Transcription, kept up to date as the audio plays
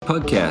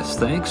podcast.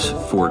 Thanks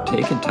for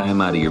taking time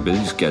out of your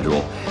busy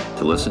schedule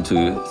to listen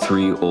to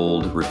three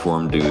old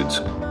Reformed dudes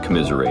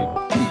commiserate.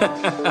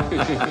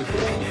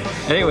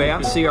 Anyway,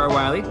 I'm C.R.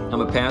 Wiley. I'm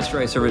a pastor.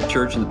 I serve at a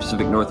church in the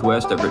Pacific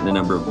Northwest. I've written a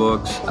number of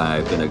books.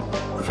 I've been a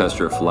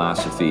professor of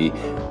philosophy.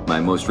 My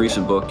most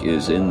recent book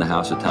is In the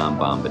House of Tom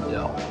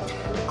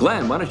Bombadil.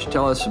 Glenn, why don't you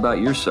tell us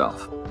about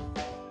yourself?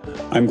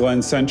 I'm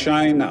Glenn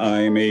Sunshine.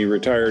 I'm a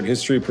retired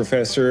history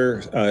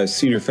professor,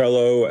 senior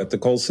fellow at the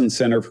Colson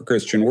Center for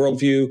Christian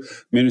Worldview,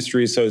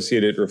 ministry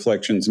associate at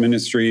Reflections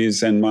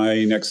Ministries, and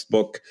my next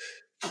book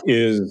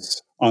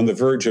is on the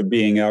verge of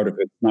being out. If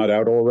it's not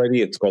out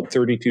already, it's called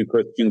 32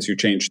 Christians Who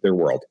Changed Their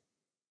World.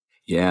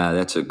 Yeah,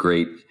 that's a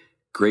great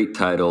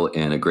title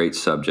and a great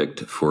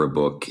subject for a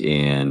book.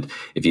 And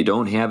if you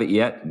don't have it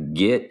yet,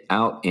 get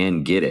out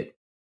and get it.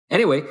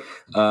 Anyway,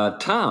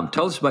 Tom,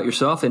 tell us about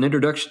yourself and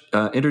introduce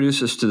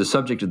us to the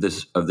subject of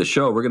the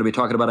show. We're going to be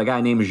talking about a guy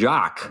named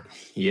Jacques.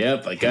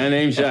 Yep, a guy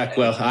named Jacques.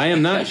 Well, I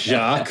am not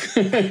Jacques.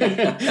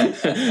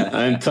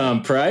 I'm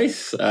Tom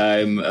Price.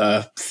 I'm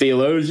a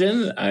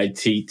theologian. I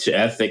teach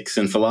ethics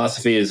and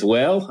philosophy as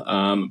well.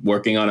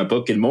 Working on a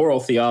book in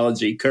moral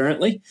theology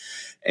currently.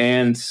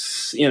 And,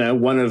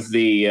 one of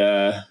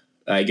the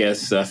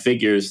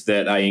figures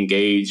that I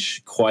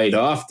engage quite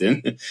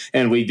often,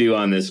 and we do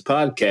on this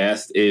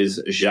podcast,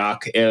 is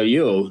Jacques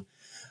Ellul.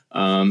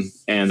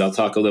 And I'll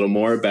talk a little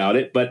more about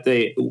it. But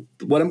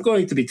what I'm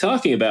going to be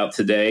talking about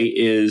today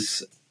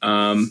is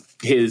I'm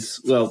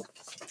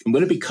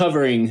going to be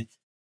covering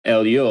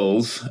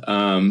Ellul's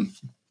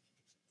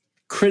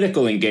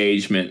critical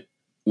engagement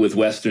with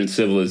Western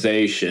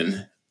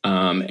civilization,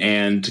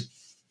 and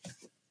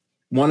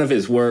one of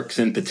his works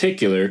in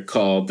particular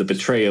called The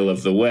Betrayal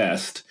of the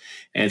West.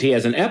 And he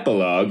has an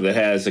epilogue that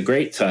has a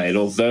great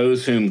title,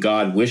 Those Whom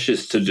God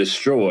Wishes to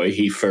Destroy,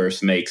 He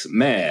First Makes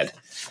Mad.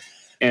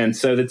 And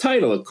so the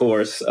title, of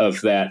course, of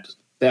that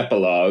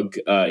epilogue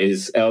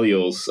is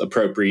Ellul's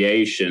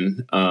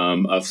appropriation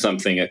of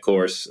something, of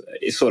course,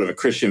 is sort of a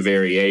Christian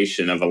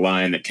variation of a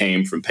line that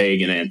came from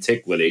pagan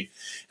antiquity.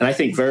 And I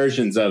think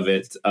versions of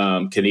it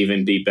can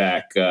even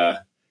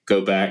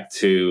go back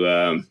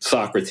to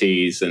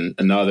Socrates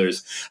and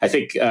others. I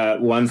think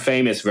one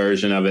famous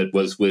version of it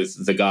was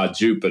with the god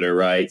Jupiter,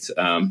 right?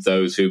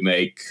 Those whom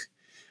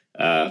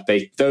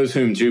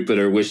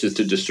Jupiter wishes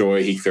to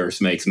destroy, he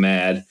first makes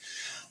mad.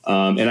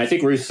 And I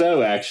think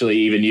Rousseau actually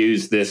even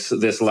used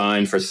this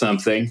line for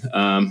something.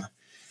 So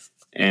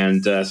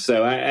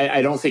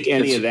I don't think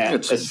any of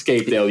that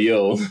escaped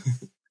Ellul.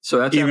 So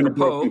that's even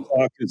apropos. A broken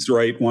clock is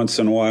right once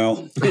in a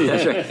while.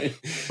 That's right.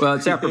 Well,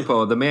 it's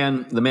apropos. The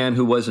man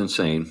who was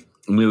insane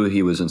knew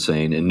he was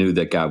insane and knew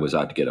that God was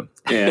out to get him.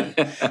 Yeah,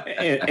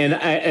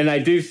 and I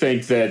do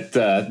think that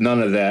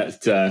none of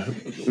that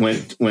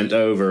went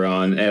over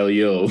on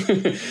Ellul.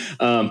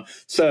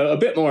 So a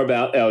bit more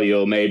about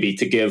Ellul, maybe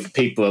to give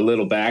people a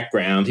little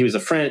background. He was a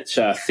French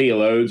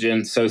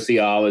theologian,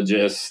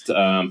 sociologist,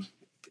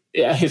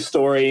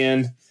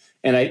 historian.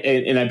 And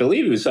I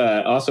believe he was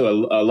also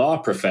a law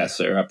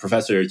professor, a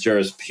professor of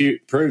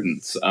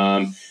jurisprudence.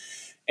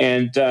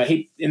 And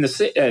he, in the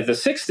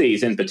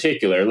 60s in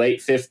particular,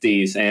 late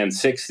 50s and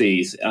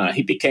 60s,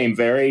 he became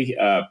very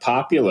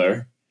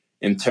popular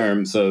in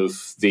terms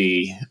of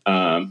the,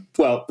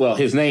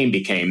 his name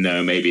became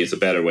known, maybe is a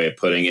better way of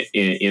putting it,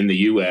 in the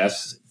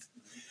U.S.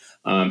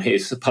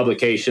 His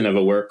publication of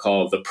a work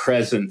called The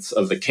Presence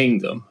of the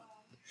Kingdom.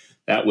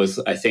 That was,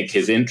 I think,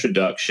 his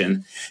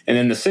introduction. And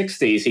in the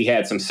 60s, he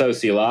had some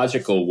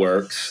sociological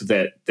works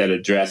that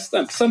addressed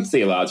some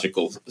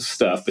theological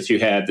stuff. But you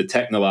had the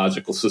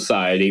Technological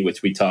Society,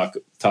 which we talked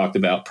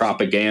about,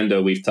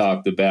 Propaganda we've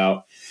talked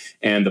about,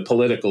 and The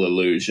Political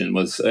Illusion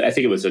I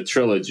think it was a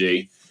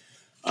trilogy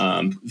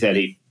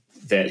that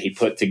he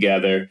put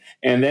together.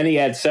 And then he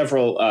had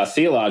several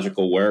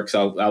theological works.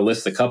 I'll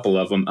list a couple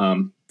of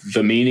them.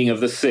 The Meaning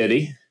of the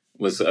City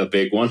was a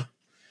big one.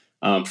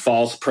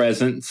 False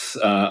Presence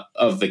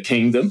of the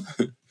Kingdom,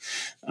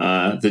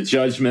 The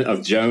Judgment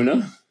of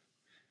Jonah,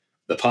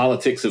 The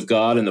Politics of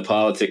God and the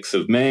Politics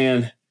of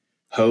Man,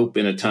 Hope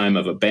in a Time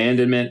of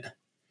Abandonment,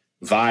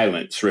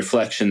 Violence,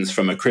 Reflections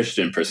from a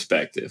Christian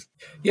Perspective.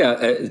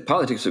 Yeah,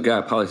 Politics of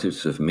God,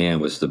 Politics of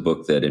Man was the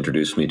book that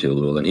introduced me to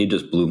Ellul, and he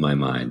just blew my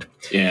mind.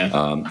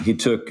 Yeah. He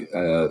took,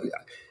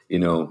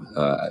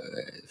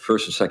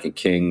 First and Second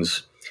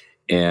Kings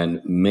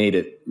and made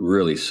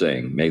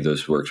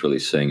those works really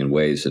sing in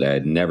ways that I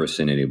had never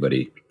seen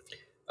anybody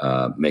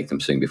make them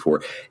sing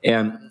before.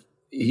 And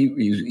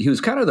he was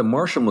kind of the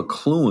Marshall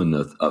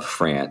McLuhan of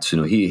France.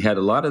 He had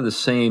a lot of the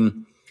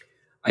same,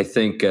 I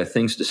think,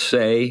 things to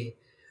say.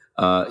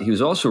 He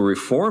was also a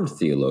Reformed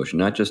theologian,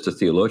 not just a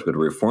theologian, but a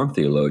Reformed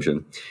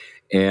theologian.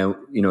 And,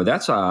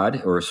 that's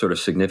odd or sort of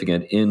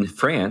significant in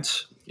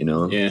France,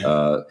 where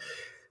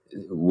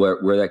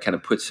that kind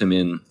of puts him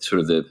in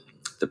sort of the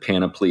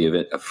panoply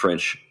of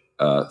French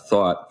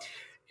thought.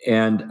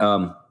 And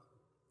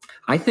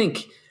I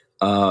think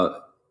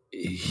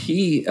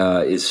he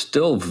is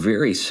still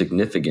very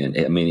significant.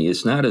 I mean,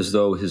 it's not as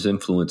though his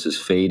influence is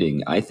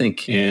fading. I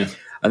think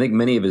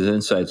many of his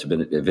insights have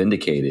been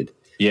vindicated.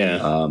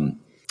 Yeah.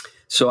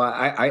 So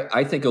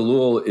I think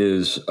Ellul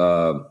is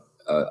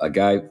a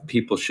guy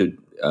people should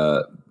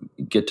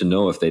get to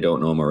know if they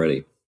don't know him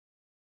already.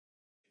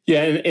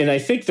 Yeah, and I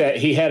think that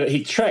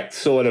he trekked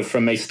sort of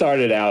from, he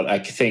started out, I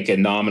think,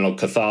 in nominal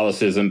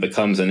Catholicism,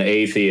 becomes an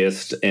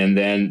atheist, and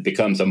then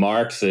becomes a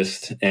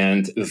Marxist,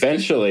 and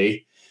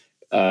eventually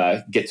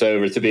gets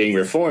over to being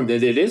Reformed.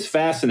 And it is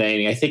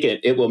fascinating. I think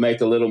it will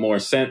make a little more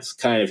sense,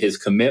 kind of his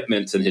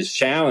commitments and his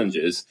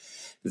challenges,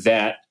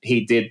 that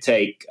he did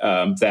take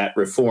that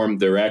Reformed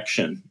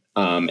direction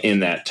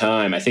in that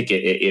time. I think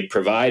it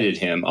provided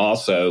him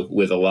also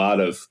with a lot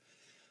of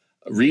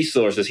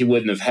resources he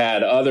wouldn't have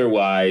had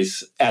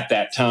otherwise at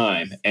that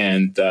time,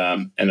 and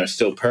are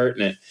still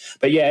pertinent.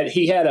 But yet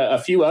he had a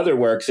few other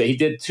works. He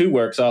did 2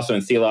 works also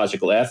in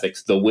theological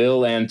ethics: The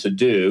Will and To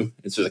Do.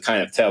 This is a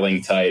kind of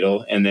telling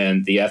title, and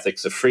then The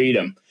Ethics of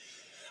Freedom.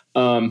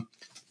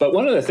 But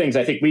one of the things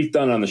I think we've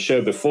done on the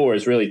show before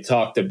is really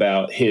talked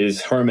about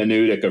his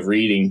hermeneutic of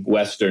reading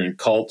Western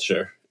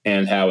culture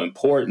and how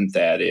important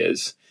that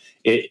is.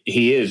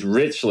 He is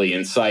richly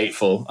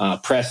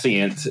insightful,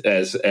 prescient,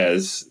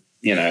 as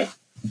you know,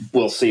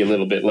 we'll see a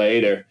little bit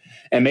later,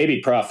 and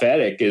maybe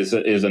prophetic is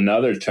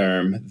another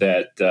term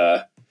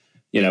that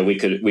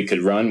we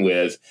could run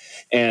with,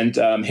 and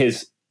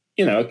his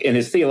and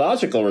his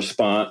theological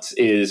response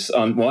is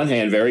on one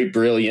hand very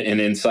brilliant and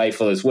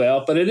insightful as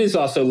well, but it is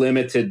also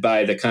limited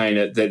by the kind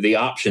of the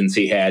options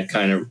he had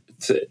kind of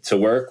to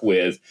work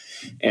with,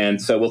 and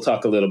so we'll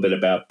talk a little bit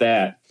about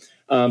that.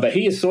 But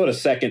he is sort of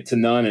second to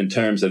none in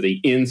terms of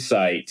the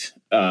insight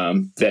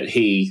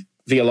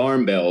the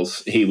alarm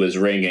bells he was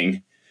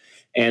ringing.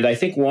 And I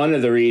think one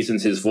of the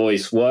reasons his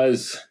voice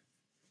was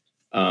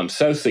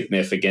so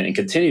significant and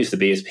continues to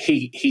be is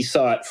he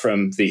saw it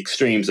from the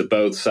extremes of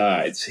both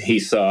sides. He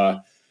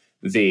saw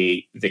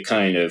the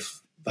kind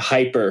of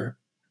hyper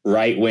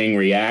right-wing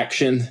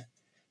reaction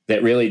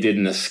that really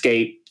didn't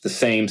escape the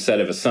same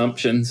set of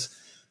assumptions,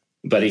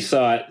 but he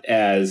saw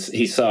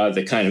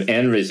the kind of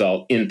end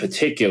result in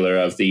particular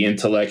of the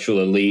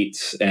intellectual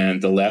elites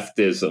and the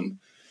leftism.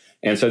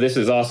 And so this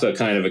is also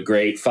kind of a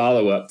great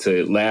follow-up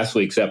to last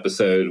week's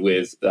episode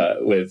with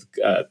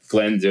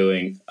Glenn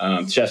doing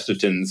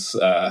Chesterton's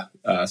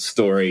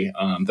story,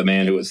 The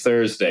Man Who Was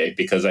Thursday,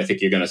 because I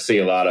think you're going to see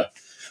a lot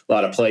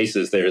of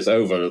places there's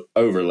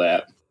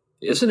overlap.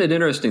 Isn't it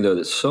interesting, though,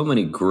 that so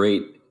many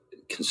great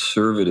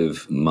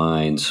conservative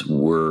minds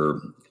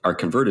are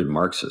converted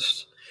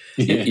Marxists?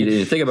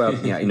 You think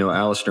about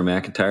Alistair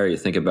McIntyre, you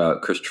think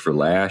about Christopher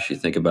Lasch, you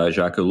think about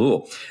Jacques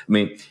Ellul. I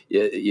mean,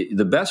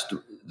 the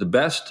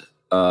best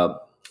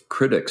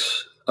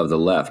critics of the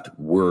left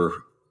were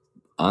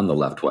on the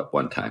left at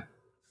one time.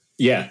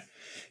 Yeah.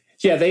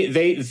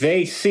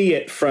 They see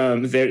it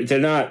from they're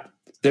not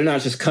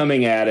just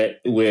coming at it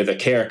with a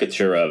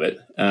caricature of it.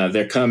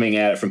 They're coming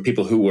at it from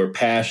people who were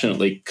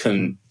passionately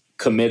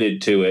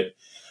committed to it.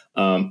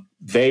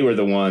 They were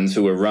the ones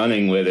who were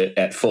running with it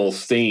at full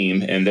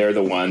steam, and they're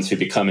the ones who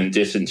become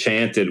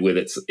disenchanted with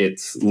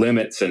its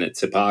limits and its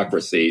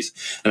hypocrisies.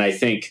 And I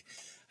think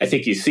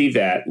you see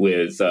that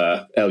with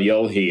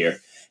Ellul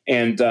here.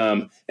 And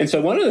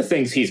so one of the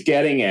things he's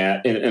getting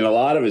at in a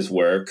lot of his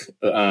work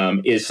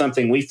is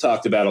something we've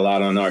talked about a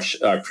lot on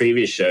our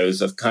previous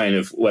shows, of kind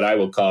of what I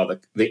will call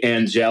the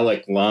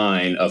angelic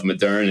line of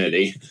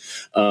modernity.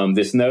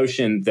 This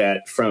notion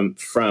that from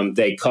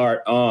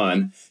Descartes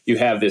on, you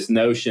have this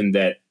notion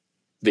that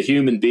the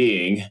human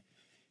being,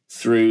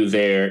 through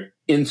their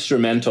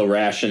instrumental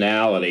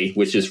rationality,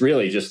 which is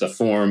really just a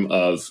form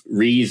of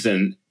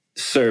reason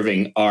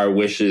serving our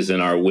wishes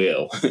and our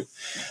will,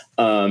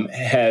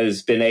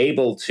 has been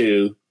able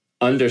to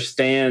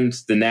understand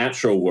the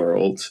natural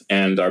world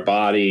and our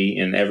body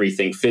and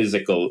everything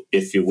physical,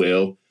 if you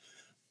will,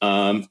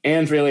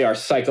 and really our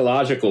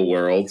psychological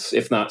worlds,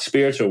 if not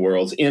spiritual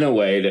worlds, in a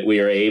way that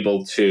we are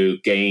able to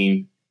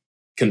gain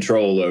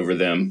control over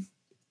them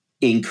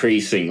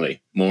increasingly,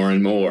 more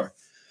and more,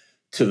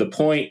 to the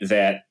point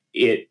that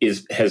it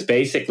has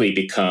basically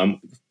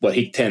become what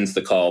he tends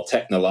to call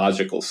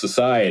technological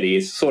society.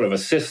 It's sort of a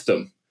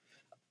system,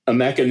 a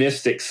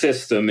mechanistic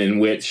system in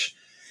which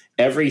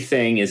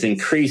everything is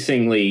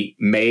increasingly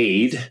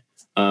made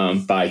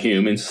by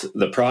humans,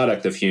 the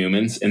product of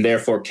humans, and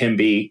therefore can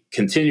be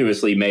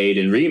continuously made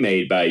and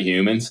remade by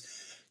humans,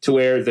 to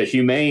where the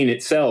humane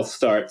itself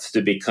starts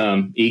to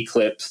become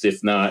eclipsed,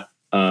 if not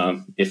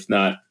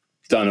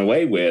done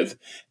away with,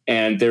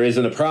 and there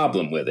isn't a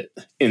problem with it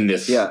in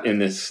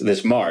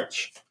this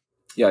march.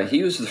 Yeah,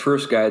 he was the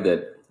first guy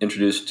that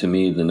introduced to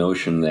me the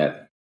notion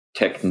that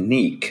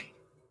technique,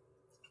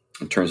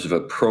 in terms of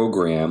a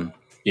program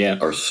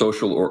or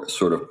social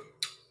sort of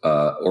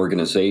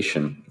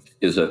organization,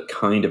 is a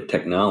kind of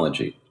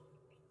technology.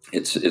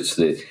 It's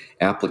the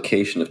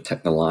application of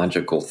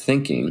technological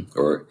thinking,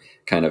 or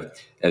kind of,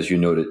 as you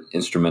noted,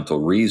 instrumental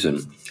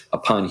reason,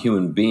 upon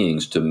human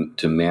beings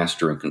to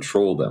master and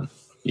control them.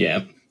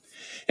 Yeah.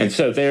 And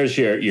so there's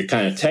your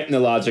kind of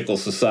technological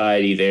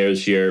society.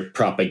 There's your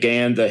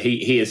propaganda.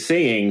 He is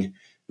seeing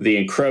the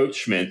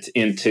encroachment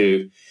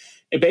into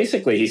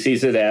basically he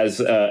sees it as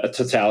a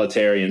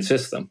totalitarian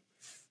system,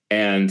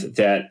 and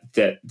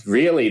that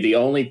really the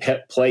only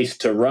place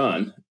to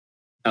run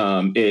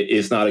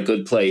is not a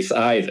good place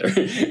either.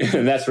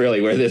 And that's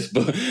really where this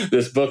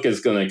book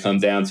is going to come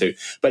down to.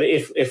 But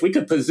if we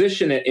could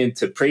position it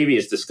into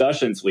previous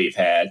discussions we've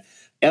had,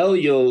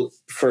 Ellul,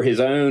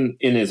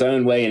 in his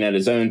own way and at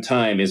his own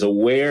time, is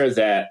aware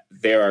that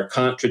there are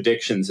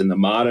contradictions in the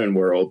modern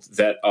world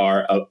that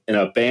are an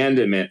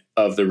abandonment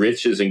of the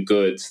riches and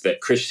goods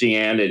that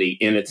Christianity,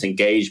 in its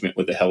engagement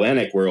with the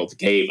Hellenic world,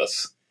 gave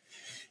us.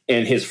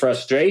 And his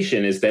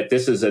frustration is that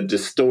this is a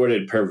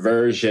distorted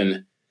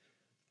perversion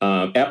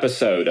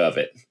episode of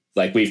it,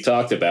 like we've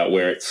talked about,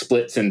 where it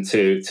splits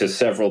into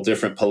several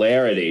different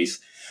polarities.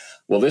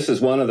 Well, this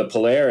is one of the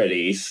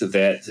polarities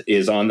that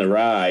is on the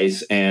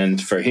rise, and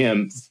for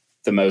him,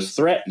 the most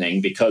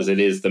threatening, because it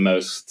is the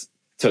most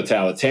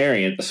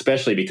totalitarian,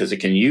 especially because it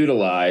can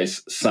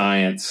utilize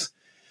science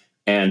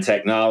and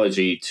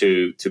technology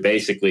to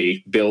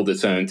basically build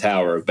its own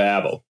Tower of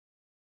Babel.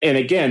 And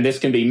again, this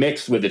can be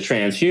mixed with the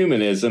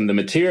transhumanism, the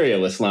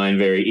materialist line,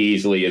 very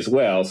easily as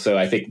well. So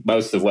I think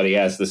most of what he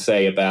has to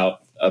say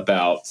about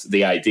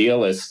the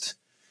idealist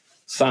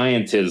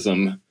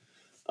scientism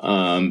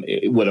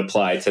it would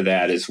apply to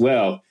that as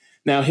well.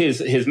 Now,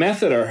 his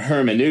method or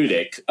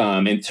hermeneutic,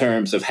 in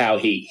terms of how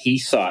he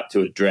sought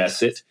to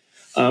address it,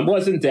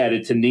 was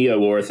indebted to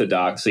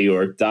neo-orthodoxy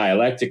or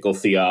dialectical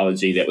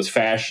theology that was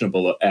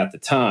fashionable at the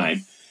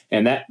time.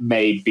 And that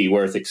may be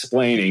worth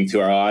explaining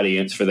to our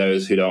audience for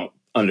those who don't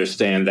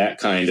understand that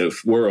kind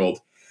of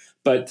world.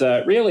 But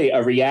really,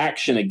 a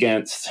reaction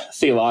against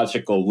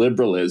theological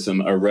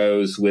liberalism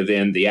arose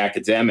within the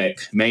academic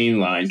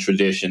mainline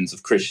traditions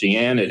of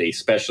Christianity,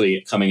 especially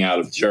coming out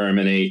of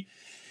Germany,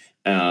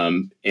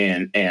 and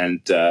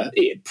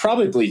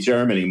probably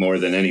Germany more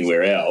than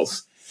anywhere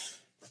else.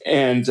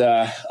 And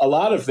a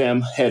lot of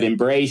them had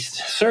embraced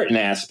certain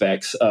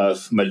aspects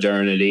of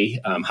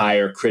modernity,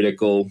 higher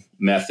critical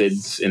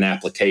methods in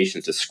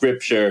application to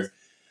Scripture,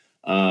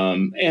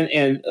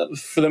 and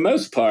for the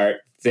most part,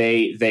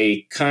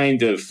 they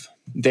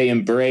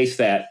embrace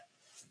that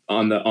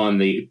on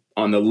the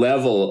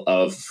level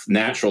of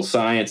natural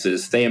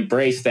sciences. They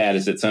embrace that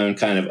as its own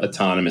kind of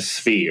autonomous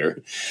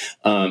sphere,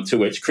 to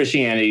which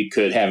Christianity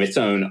could have its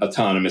own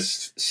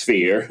autonomous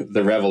sphere,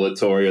 the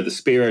revelatory or the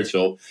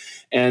spiritual.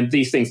 And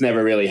these things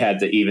never really had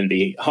to even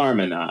be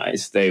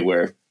harmonized. They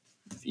were,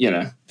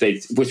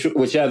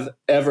 whichever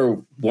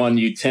one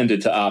you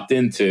tended to opt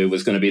into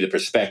was going to be the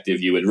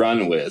perspective you would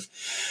run with.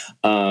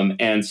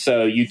 And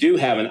so you do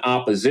have an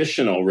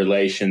oppositional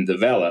relation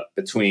develop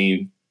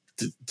between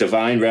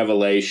divine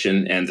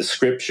revelation and the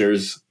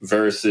scriptures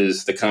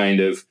versus the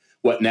kind of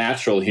what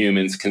natural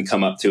humans can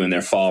come up to in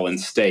their fallen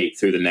state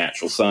through the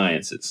natural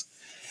sciences.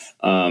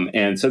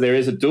 And so there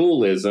is a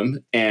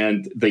dualism,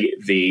 and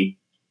the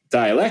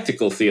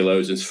dialectical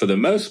theologians, for the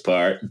most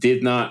part,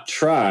 did not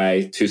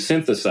try to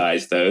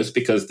synthesize those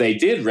because they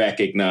did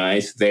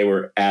recognize they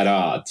were at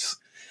odds.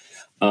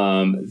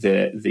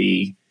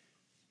 The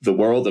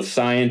world of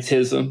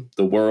scientism,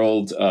 the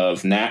world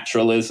of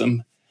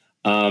naturalism,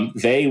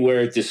 they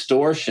were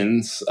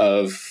distortions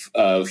of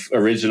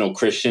original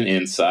Christian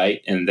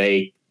insight, and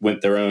they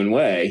went their own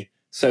way.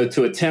 So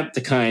to attempt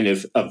to kind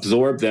of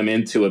absorb them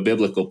into a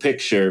biblical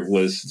picture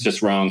was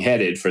just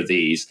wrong-headed for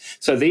these.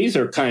 So these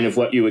are kind of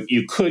what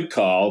you could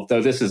call,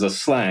 though this is a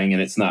slang and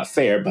it's not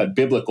fair, but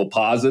biblical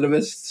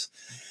positivists.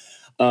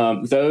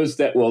 Those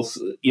that will,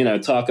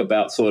 talk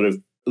about sort of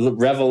the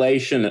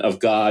revelation of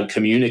God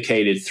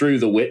communicated through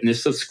the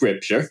witness of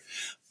Scripture,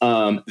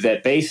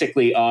 that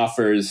basically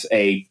offers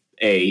a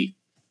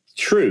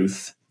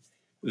truth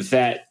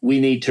that we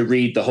need to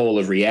read the whole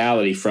of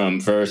reality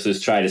from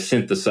versus try to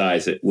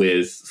synthesize it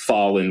with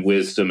fallen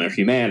wisdom or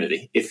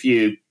humanity. If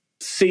you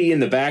see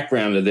in the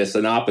background of this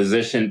an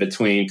opposition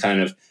between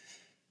kind of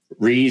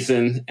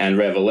reason and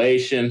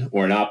revelation,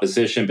 or an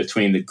opposition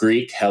between the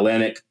Greek,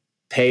 Hellenic,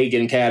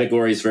 pagan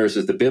categories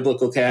versus the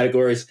biblical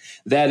categories,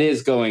 that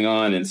is going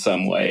on in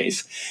some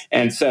ways.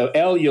 And so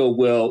Ellul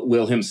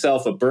will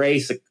himself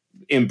embrace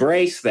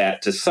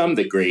that to some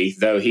degree,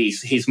 though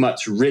he's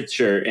much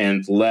richer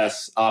and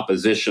less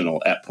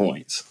oppositional at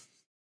points.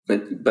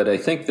 But I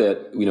think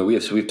that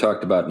we've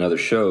talked about in other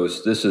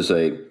shows, this is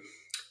a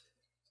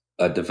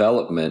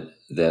development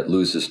that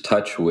loses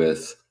touch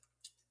with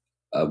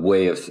a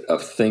way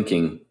of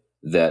thinking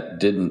that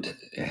didn't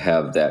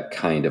have that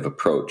kind of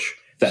approach.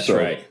 That's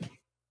right.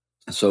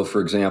 So, for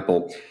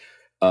example,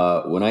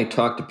 when I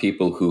talk to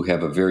people who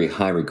have a very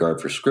high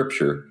regard for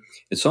Scripture,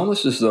 it's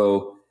almost as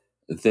though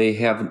they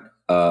have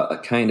a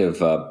kind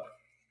of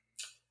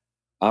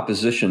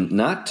opposition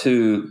not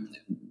to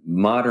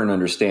modern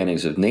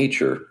understandings of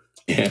nature,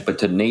 but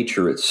to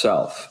nature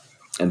itself,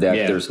 and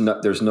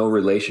that there's no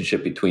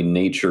relationship between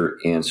nature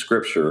and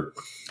Scripture.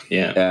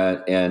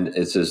 And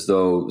it's as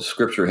though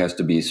Scripture has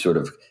to be sort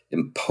of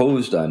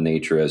imposed on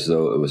nature as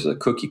though it was a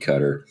cookie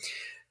cutter.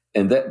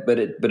 And but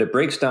it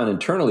breaks down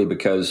internally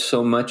because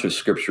so much of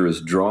Scripture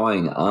is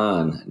drawing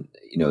on,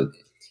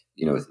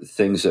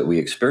 things that we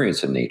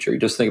experience in nature. You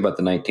just think about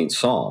the 19th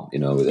Psalm.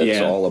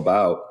 That's all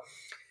about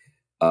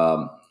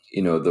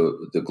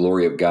the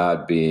glory of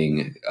God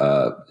being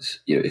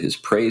His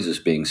praises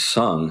being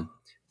sung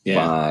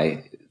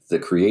by the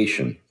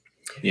creation.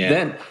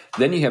 Yeah.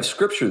 Then you have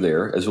Scripture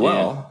there as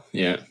well.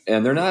 Yeah.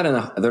 And they're not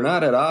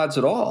at odds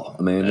at all.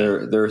 I mean,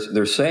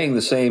 they're saying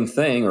the same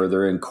thing, or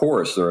they're in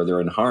chorus, or they're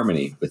in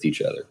harmony with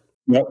each other.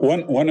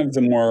 One of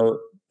the more,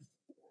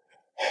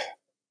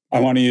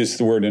 I want to use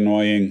the word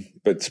annoying,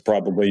 but it's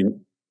probably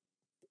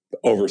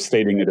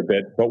overstating it a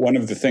bit. But one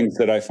of the things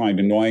that I find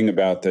annoying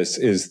about this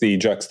is the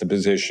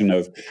juxtaposition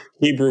of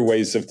Hebrew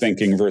ways of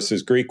thinking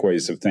versus Greek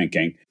ways of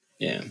thinking.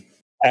 Yeah.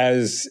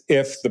 As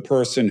if the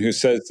person who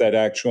says that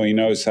actually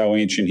knows how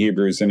ancient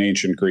Hebrews and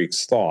ancient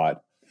Greeks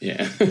thought.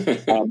 Yeah.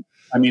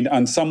 I mean,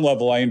 on some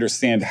level, I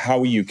understand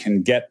how you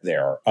can get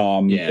there.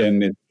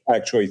 And it's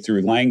actually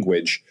through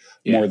language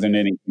more than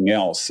anything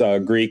else.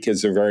 Greek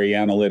is a very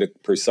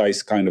analytic,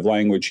 precise kind of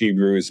language.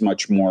 Hebrew is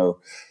much more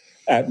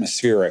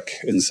atmospheric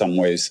in some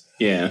ways.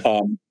 Yeah.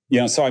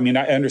 So I mean,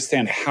 I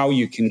understand how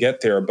you can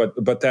get there,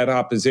 but that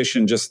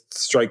opposition just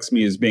strikes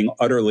me as being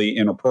utterly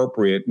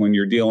inappropriate when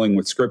you're dealing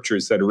with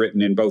scriptures that are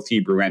written in both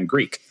Hebrew and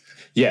Greek.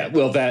 Yeah,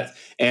 well, that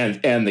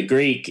and the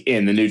Greek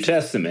in the New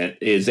Testament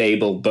is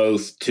able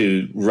both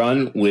to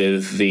run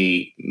with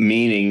the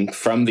meaning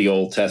from the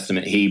Old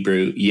Testament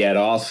Hebrew, yet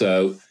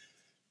also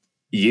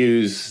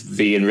use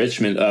the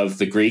enrichment of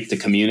the Greek to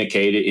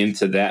communicate it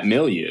into that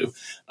milieu.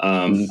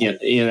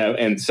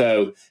 And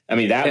so, I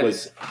mean, that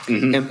was...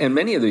 And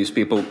many of these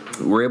people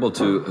were able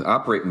to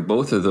operate in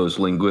both of those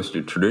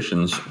linguistic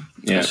traditions,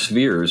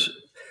 spheres,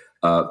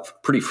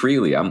 pretty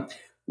freely. I'm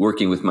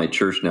working with my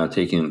church now,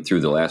 taking them through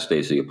the last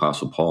days of the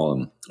Apostle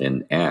Paul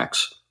and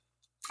Acts.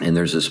 And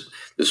there's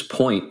this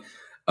point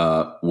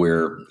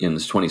where in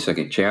this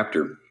 22nd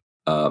chapter,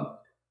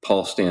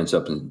 Paul stands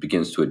up and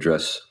begins to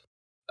address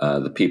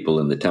the people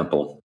in the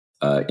temple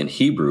in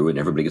Hebrew, and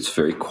everybody gets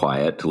very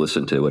quiet to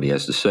listen to what he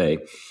has to say.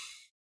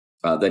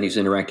 Then he's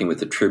interacting with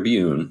the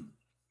tribune,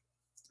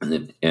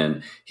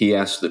 and he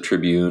asks the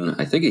tribune,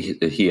 I think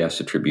he asked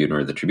the tribune,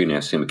 or the tribune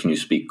asked him, "Can you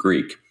speak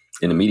Greek?"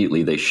 And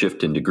immediately they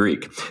shift into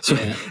Greek. So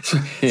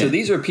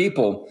these are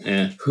people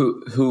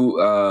who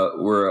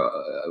were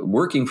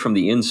working from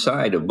the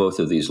inside of both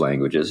of these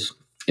languages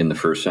in the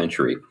first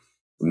century.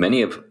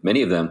 Many of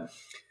them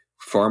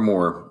far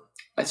more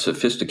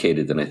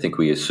sophisticated than I think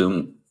we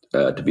assume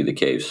to be the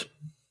case.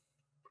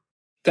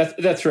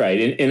 That's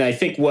right. And I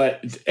think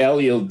what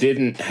Eliel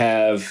didn't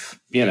have,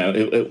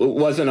 it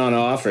wasn't on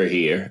offer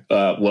here,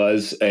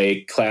 was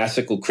a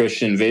classical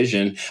Christian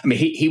vision. I mean,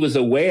 he was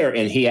aware,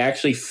 and he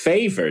actually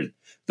favored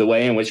the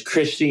way in which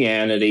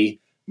Christianity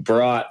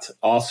brought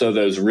also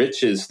those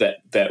riches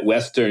that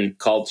Western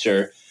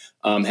culture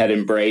had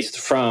embraced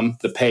from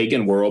the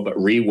pagan world, but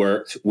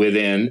reworked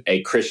within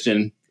a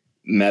Christian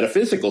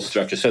metaphysical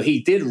structure. So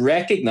he did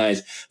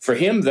recognize, for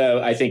him,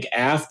 though, I think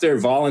after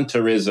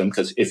voluntarism,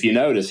 because if you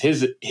notice,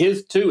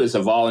 his too is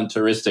a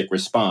voluntaristic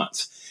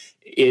response.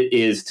 It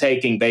is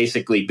taking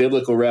basically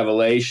biblical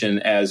revelation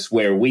as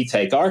where we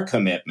take our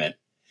commitment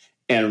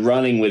and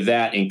running with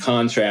that in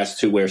contrast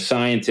to where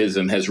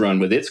scientism has run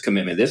with its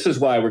commitment. This is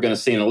why we're going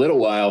to see in a little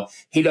while,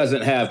 he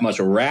doesn't have much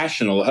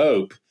rational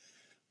hope.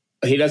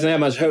 He doesn't have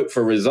much hope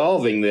for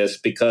resolving this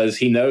because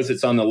he knows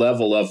it's on the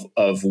level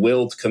of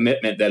willed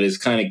commitment that is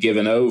kind of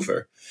given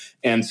over.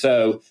 And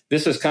so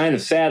this is kind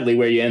of sadly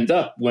where you end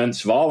up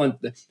once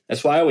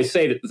That's why I always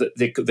say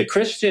that the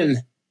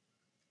Christian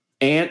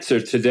answer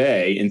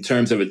today in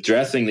terms of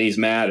addressing these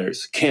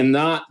matters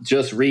cannot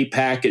just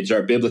repackage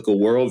our biblical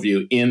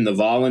worldview in the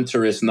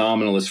voluntarist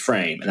nominalist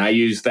frame. And I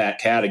use that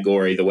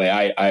category the way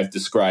I've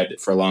described it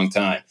for a long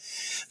time.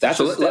 That's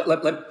so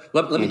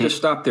let me just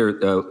stop there,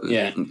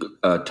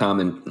 Tom,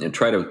 and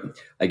try to,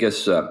 I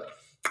guess,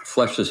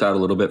 flesh this out a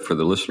little bit for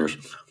the listeners.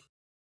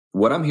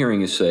 What I'm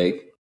hearing you say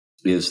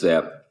is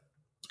that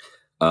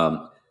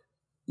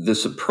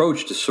this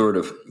approach to sort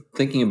of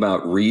thinking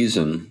about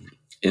reason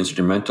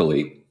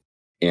instrumentally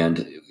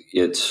and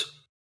its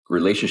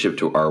relationship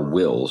to our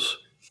wills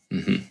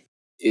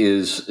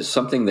is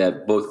something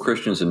that both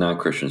Christians and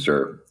non-Christians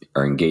are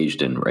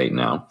engaged in right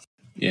now.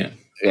 Yeah.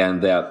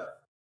 And that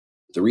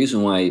the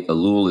reason why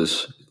Eliel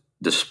is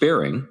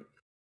despairing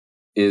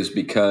is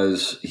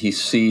because he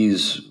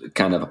sees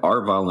kind of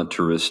our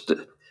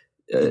voluntarist,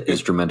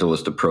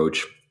 instrumentalist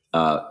approach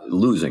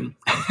losing.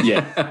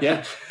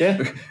 Yeah.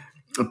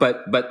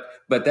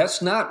 But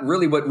that's not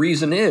really what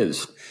reason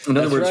is. In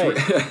other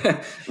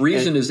words,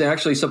 reason is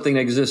actually something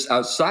that exists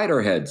outside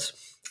our heads,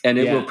 and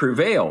it will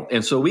prevail.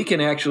 And so we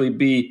can actually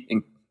be,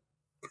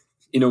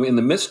 in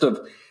the midst of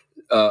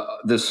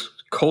this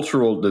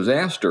cultural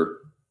disaster,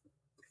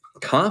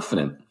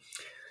 confident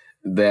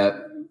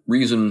that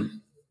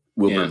reason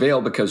will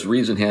prevail because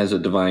reason has a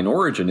divine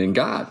origin in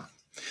God.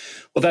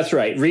 Well, that's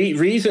right.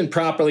 Reason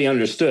properly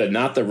understood,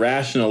 not the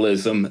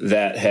rationalism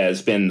that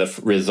has been the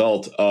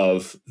result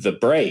of the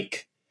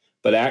break,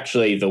 but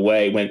actually the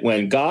way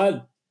when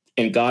God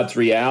and God's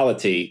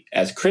reality,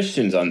 as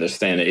Christians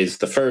understand it, is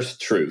the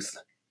first truth.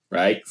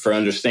 right, for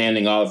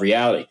understanding all of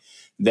reality.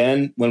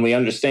 Then when we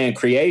understand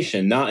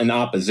creation, not in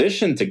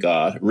opposition to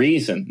God,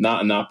 reason,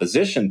 not in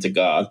opposition to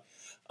God,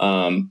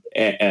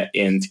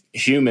 and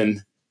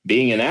human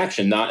being in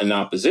action, not in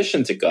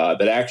opposition to God,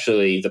 but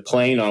actually the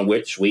plane on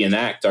which we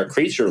enact our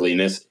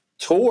creatureliness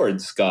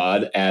towards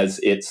God as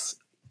its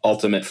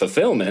ultimate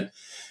fulfillment,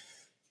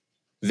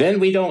 then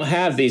we don't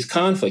have these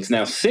conflicts.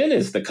 Now, sin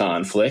is the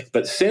conflict,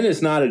 but sin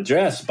is not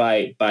addressed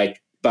by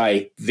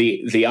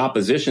the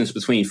oppositions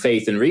between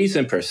faith and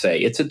reason per se.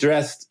 It's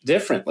addressed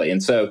differently.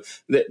 And so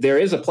there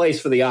is a place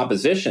for the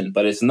opposition,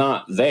 but it's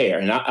not there.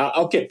 And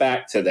I'll get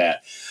back to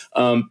that.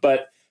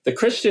 But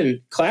the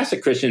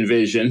classic Christian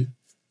vision,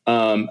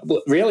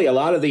 really a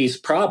lot of these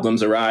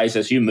problems arise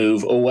as you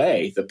move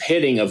away, the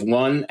pitting of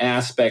one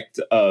aspect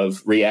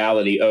of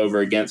reality over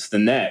against the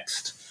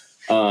next,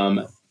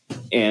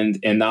 and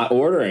not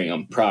ordering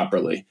them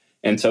properly.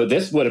 And so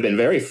this would have been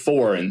very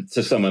foreign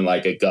to someone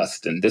like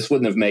Augustine. This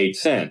wouldn't have made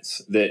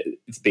sense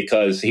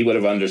because he would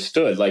have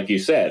understood, like you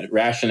said,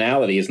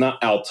 rationality is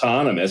not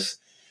autonomous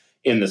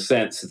in the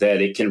sense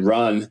that it can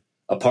run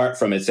apart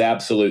from its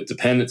absolute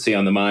dependency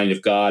on the mind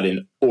of God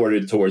and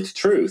ordered towards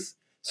truth.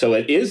 So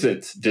it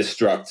isn't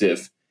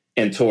destructive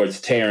and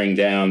towards tearing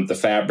down the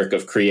fabric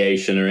of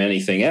creation or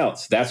anything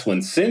else. That's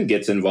when sin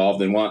gets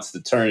involved and wants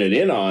to turn it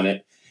in on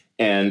it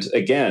and,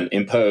 again,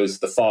 impose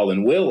the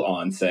fallen will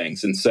on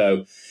things. And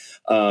so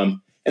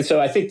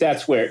I think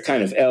that's where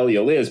kind of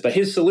Eliel is. But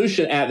his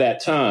solution at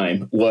that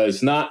time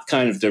was not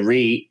kind of to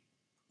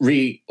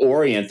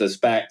reorient us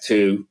back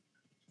to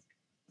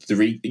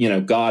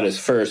God as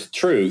first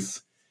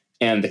truth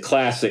and the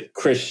classic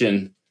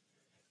Christian,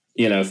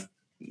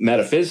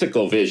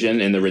 metaphysical vision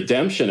and the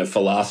redemption of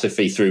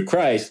philosophy through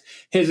Christ.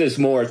 His is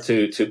more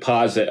to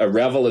posit a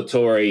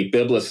revelatory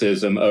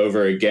biblicism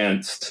over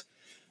against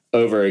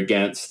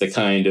the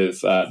kind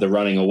of the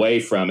running away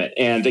from it.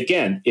 And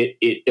again,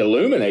 it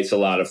illuminates a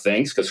lot of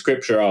things because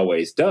Scripture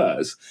always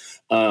does,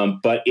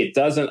 but it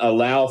doesn't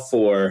allow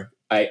for,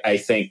 I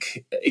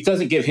think, it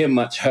doesn't give him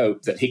much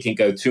hope that he can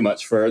go too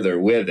much further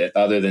with it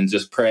other than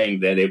just praying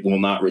that it will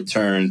not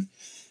return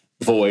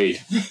void.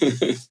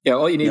 Yeah,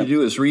 all you need to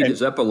do is read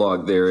his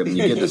epilogue there, and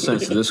you get the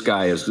sense that this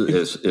guy is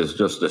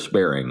just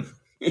despairing.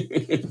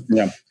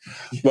 Yeah,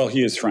 well,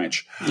 he is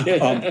French.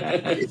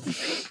 The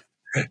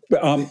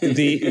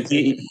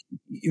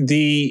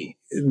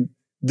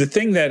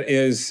thing that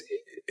is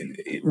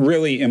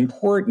really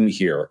important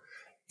here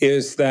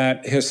is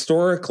that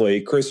historically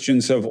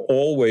Christians have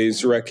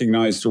always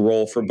recognized a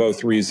role for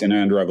both reason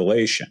and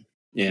revelation.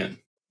 Yeah.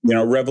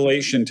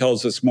 Revelation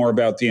tells us more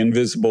about the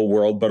invisible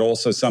world, but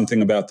also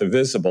something about the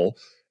visible.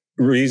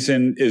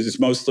 Reason is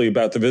mostly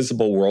about the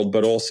visible world,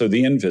 but also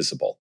the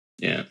invisible.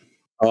 Yeah.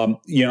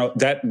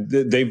 That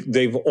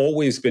they've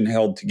always been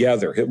held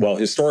together. Well,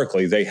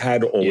 historically, they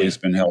had always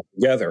been held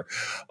together.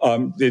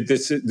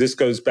 This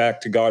goes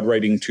back to God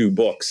writing two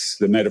books,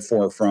 the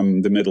metaphor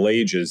from the Middle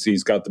Ages.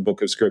 He's got the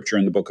book of Scripture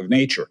and the book of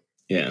nature.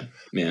 Yeah,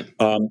 yeah.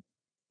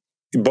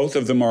 Both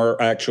of them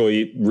are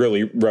actually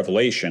really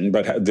revelation,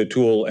 but the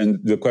tool and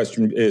the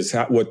question is,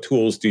 what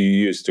tools do you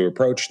use to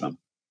approach them?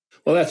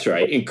 Well, that's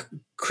right. In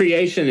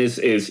creation is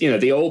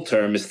the old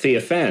term is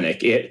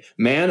theophanic. It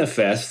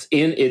manifests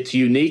in its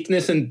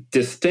uniqueness and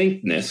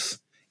distinctness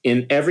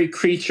in every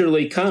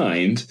creaturely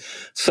kind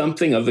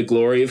something of the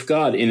glory of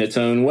God in its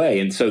own way,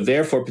 and so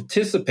therefore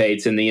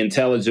participates in the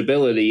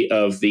intelligibility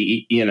of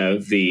the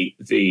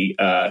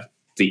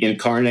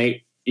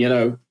incarnate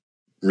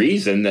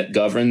reason that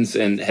governs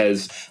and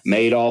has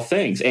made all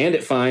things, and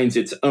it finds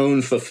its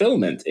own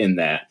fulfillment in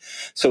that.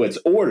 So it's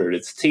ordered,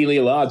 it's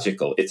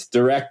teleological, it's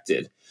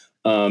directed.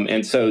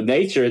 And so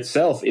nature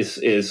itself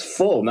is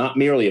full not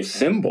merely of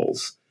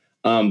symbols,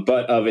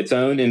 but of its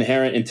own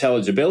inherent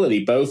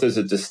intelligibility, both as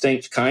a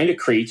distinct kind of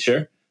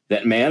creature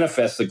that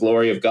manifests the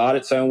glory of God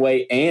its own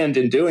way, and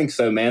in doing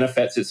so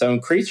manifests its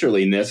own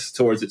creatureliness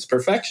towards its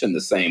perfection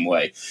the same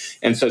way.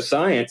 And so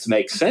science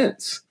makes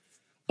sense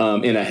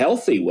in a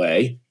healthy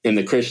way in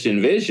the Christian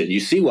vision.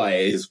 You see why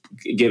it is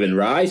given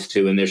rise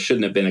to, and there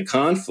shouldn't have been a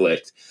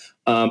conflict.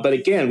 But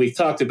again, we've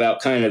talked about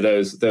kind of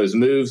those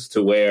moves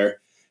to where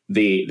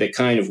the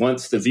kind of,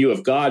 once the view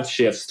of God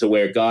shifts to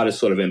where God is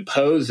sort of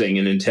imposing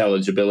an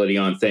intelligibility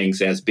on things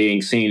as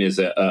being seen as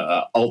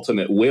a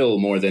ultimate will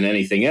more than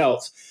anything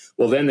else,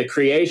 well, then the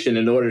creation,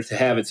 in order to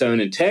have its own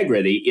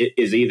integrity, it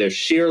is either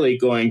sheerly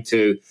going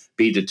to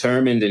be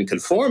determined in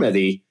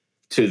conformity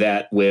to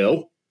that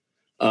will,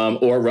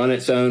 or run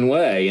its own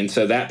way. And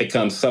so that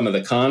becomes some of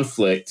the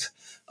conflict.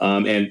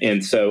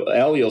 And so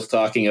Eliel's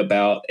talking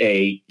about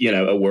a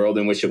world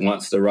in which it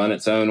wants to run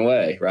its own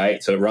way,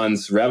 right? So it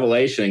runs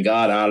revelation and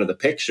God out of the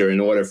picture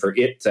in order for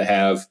it to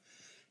have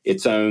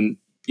its own,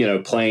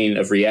 plane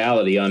of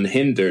reality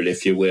unhindered,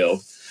 if you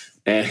will.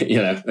 And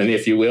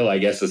if you will, I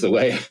guess is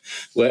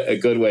a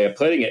good way of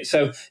putting it.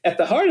 So at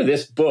the heart of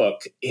this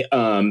book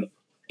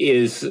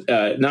is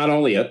not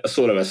only a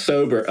sort of a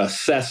sober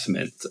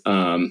assessment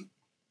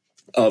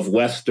of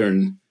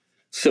Western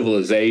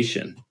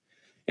civilization.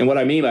 And what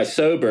I mean by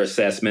sober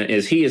assessment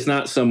is he is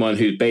not someone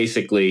who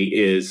basically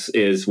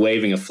is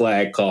waving a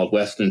flag called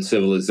Western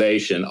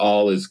civilization,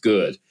 all is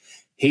good.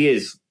 He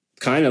is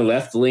kind of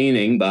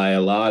left-leaning by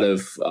a lot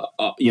of,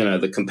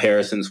 the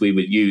comparisons we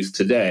would use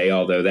today,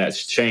 although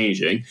that's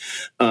changing.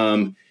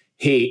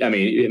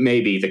 It may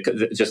be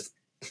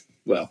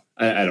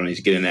I don't need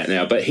to get in that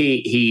now, but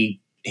he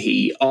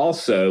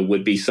also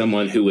would be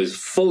someone who is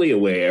fully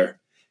aware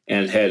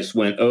and has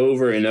went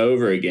over and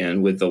over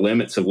again with the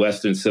limits of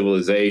Western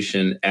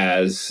civilization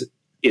as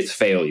its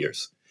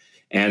failures.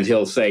 And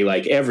he'll say,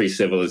 like every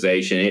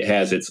civilization, it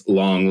has its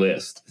long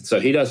list. So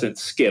he doesn't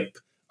skip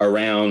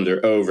around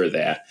or over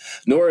that,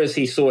 nor is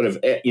he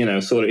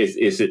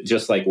is it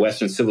just like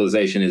Western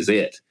civilization is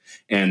it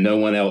and no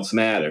one else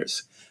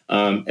matters.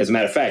 As a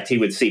matter of fact, he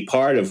would see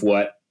part of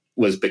what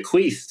was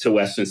bequeathed to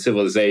Western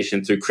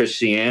civilization through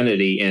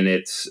Christianity and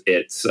its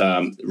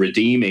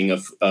redeeming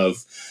of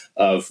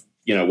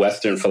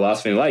Western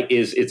philosophy and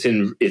is it's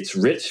in its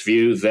rich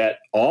view that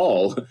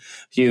all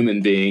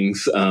human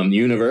beings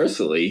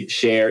universally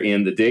share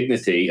in the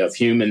dignity of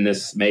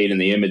humanness made in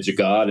the image of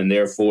God and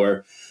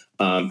therefore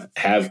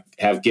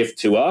have gift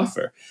to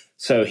offer.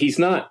 So he's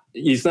not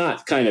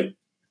kind of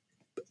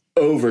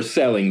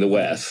overselling the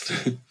West.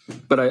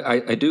 But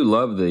I do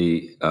love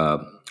the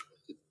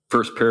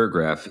first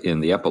paragraph in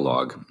the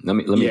epilogue. Let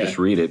me just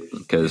read it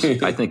because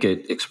I think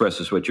it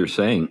expresses what you're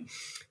saying.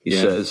 He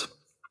says,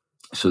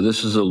 so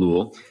this is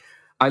Elul.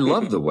 I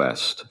love the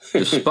West,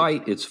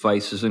 despite its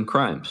vices and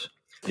crimes.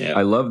 Yeah.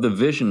 I love the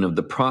vision of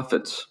the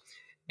prophets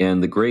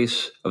and the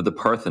grace of the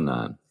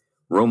Parthenon,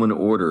 Roman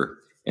order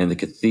and the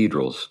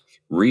cathedrals,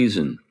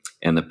 reason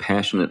and the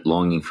passionate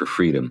longing for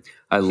freedom.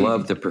 I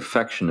love the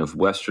perfection of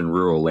Western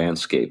rural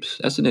landscapes.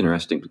 That's an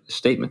interesting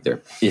statement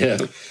there. Yeah.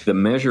 The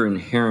measure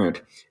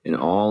inherent in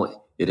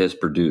all it has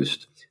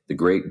produced, the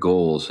great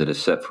goals it has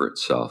set for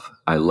itself.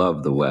 I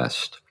love the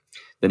West.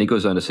 Then he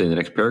goes on to say in the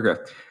next paragraph,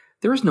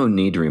 there is no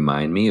need to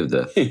remind me of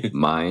the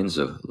mines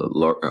of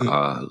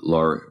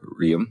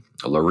Laurium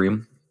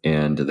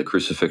and the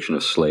crucifixion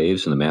of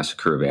slaves and the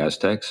massacre of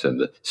Aztecs and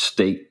the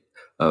stake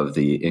of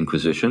the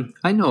Inquisition.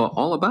 I know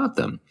all about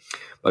them.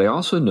 But I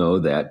also know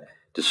that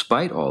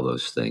despite all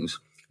those things,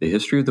 the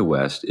history of the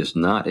West is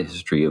not a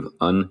history of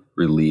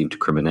unrelieved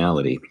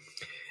criminality,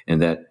 and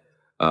that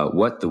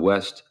what the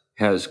West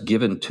has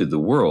given to the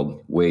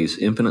world weighs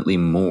infinitely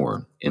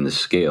more in the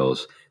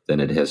scales than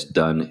it has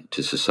done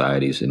to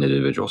societies and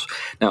individuals.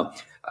 Now,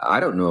 I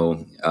don't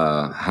know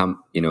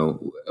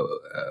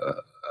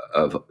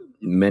of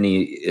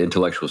many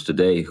intellectuals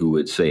today who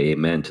would say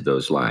amen to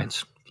those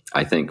lines.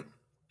 I think,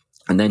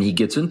 and then he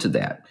gets into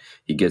that.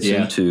 He gets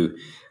into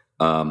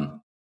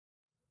kind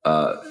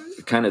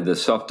of the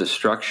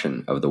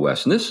self-destruction of the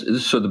West. And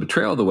so the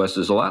betrayal of the West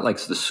is a lot like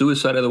the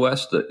suicide of the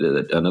West,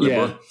 another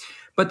book.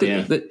 But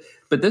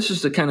but this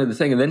is the kind of the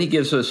thing. And then he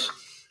gives us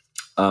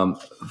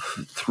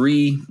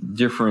three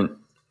different,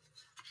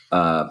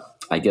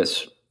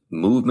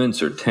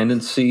 movements or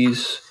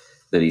tendencies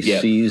that he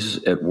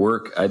sees at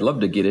work. I'd love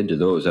to get into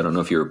those. I don't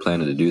know if you were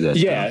planning to do that.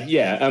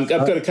 I'm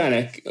going to kind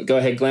of go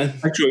ahead, Glenn.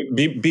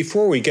 Actually,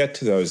 before we get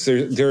to those,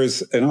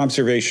 there's an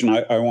observation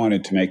I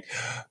wanted to make.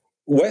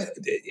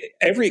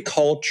 Every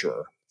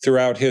culture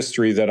throughout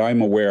history that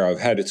I'm aware of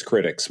had its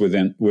critics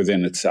within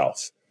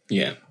itself.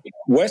 Yeah.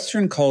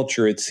 Western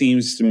culture, it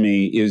seems to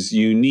me, is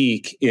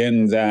unique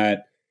in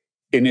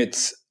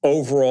its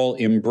overall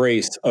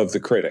embrace of the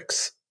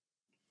critics.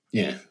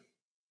 Yeah.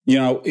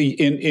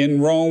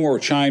 In Rome or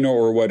China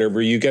or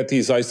whatever, you get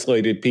these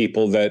isolated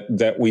people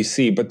that we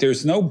see, but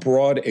there's no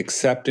broad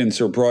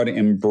acceptance or broad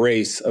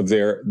embrace of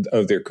their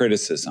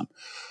criticism.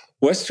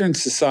 Western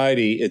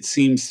society, it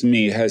seems to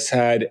me, has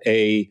had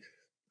a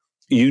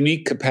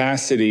unique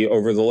capacity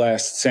over the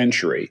last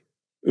century,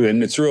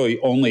 and it's really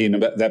only in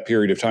about that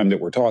period of time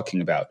that we're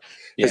talking about,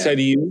 has had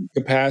a unique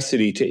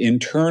capacity to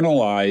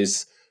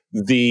internalize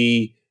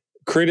the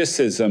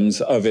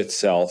criticisms of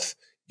itself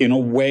in a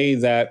way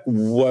that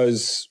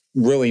was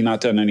really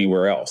not done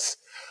anywhere else.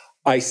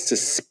 I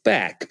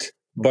suspect,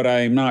 but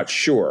I'm not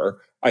sure,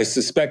 I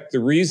suspect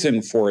the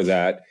reason for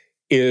that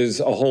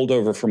is a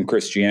holdover from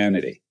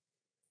Christianity.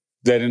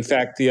 That, in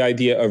fact, the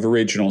idea of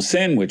original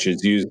sin, which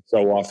is used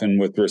so often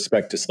with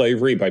respect to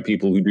slavery by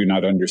people who do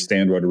not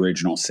understand what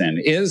original sin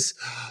is,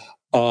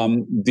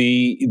 but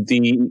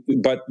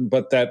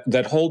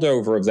that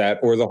holdover of that,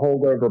 or the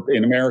holdover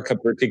in America,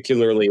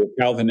 particularly of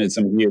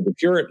Calvinism via the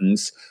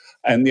Puritans,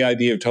 and the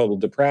idea of total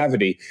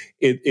depravity,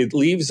 it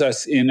leaves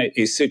us in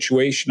a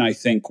situation, I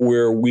think,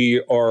 where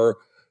we are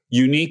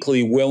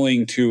uniquely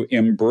willing to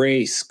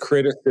embrace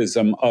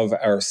criticism of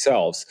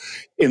ourselves.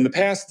 In the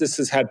past, this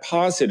has had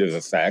positive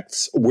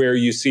effects where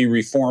you see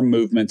reform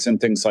movements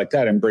and things like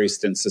that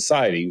embraced in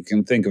society. You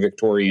can think of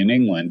Victorian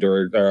England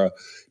or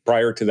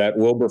prior to that,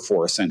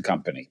 Wilberforce and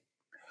company.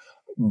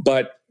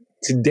 But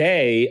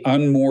today,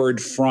 unmoored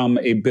from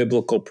a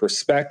biblical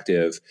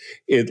perspective,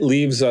 it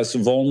leaves us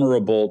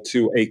vulnerable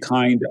to a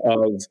kind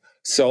of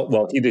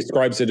he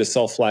describes it as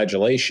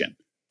self-flagellation.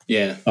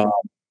 Yeah.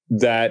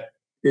 That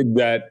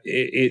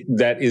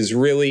that is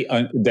really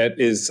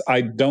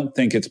I don't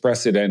think it's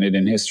precedented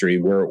in history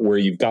where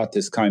you've got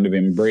this kind of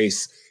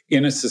embrace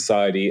in a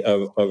society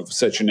of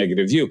such a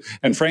negative view.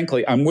 And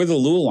frankly, I'm with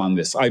Alul on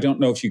this. I don't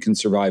know if you can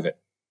survive it.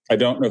 I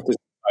don't know if the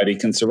society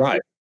can survive.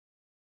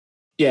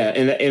 Yeah,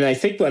 and I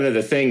think one of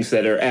the things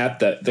that are at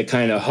the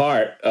kind of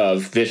heart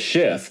of this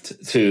shift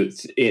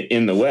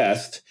in the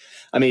West.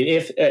 I mean,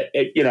 if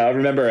I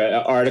remember an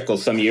article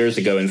some years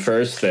ago in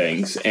First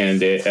Things,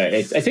 and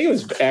I think it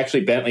was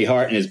actually Bentley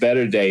Hart in his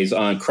better days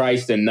on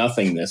Christ and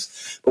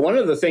nothingness. But one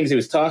of the things he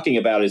was talking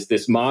about is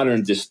this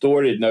modern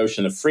distorted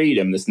notion of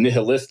freedom, this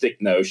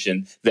nihilistic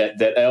notion that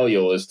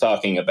Eliel is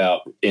talking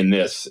about in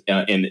this,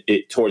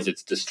 towards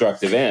its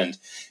destructive end,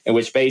 in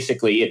which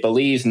basically it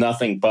believes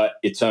nothing but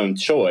its own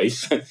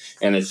choice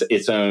and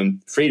its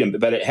own freedom,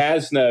 but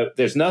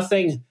there's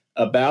nothing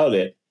about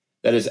it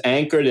that is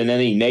anchored in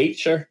any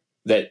nature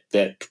that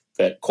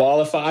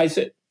qualifies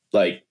it,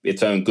 like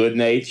its own good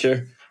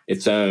nature,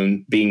 its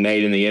own being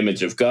made in the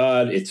image of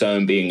God, its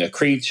own being a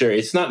creature.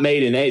 It's not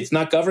it's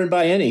not governed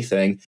by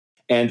anything,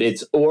 and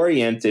it's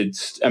oriented.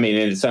 I mean,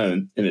 in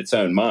its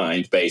own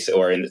mind,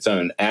 or in its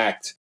own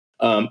act.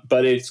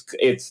 But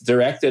it's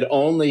directed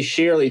only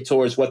sheerly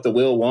towards what the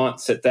will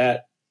wants at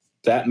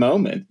that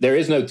moment. There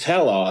is no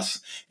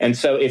telos, and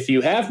so if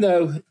you have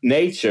no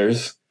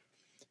natures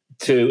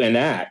to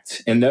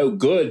enact and no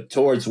good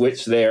towards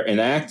which they're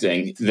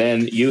enacting,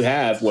 then you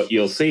have what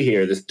you'll see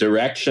here, this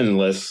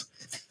directionless,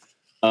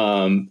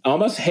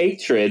 almost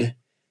hatred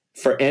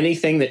for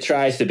anything that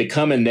tries to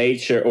become a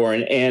nature or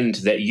an end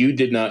that you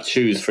did not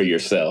choose for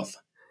yourself.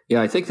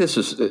 Yeah, I think this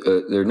is,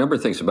 there are a number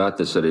of things about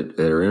this that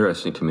are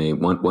interesting to me.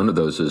 One of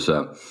those is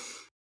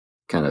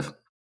kind of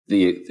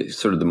the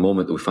sort of the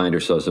moment that we find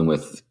ourselves in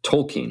with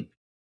Tolkien.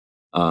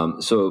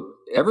 So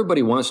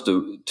everybody wants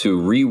to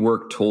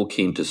rework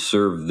Tolkien to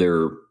serve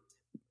their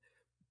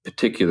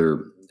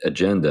particular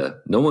agenda.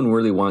 No one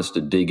really wants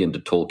to dig into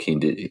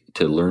Tolkien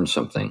to learn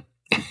something.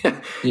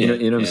 You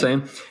know what I'm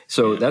saying?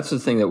 So that's the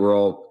thing that we're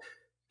all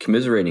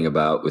commiserating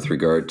about with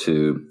regard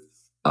to,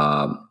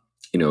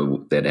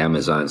 that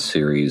Amazon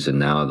series and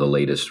now the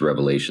latest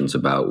revelations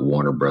about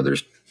Warner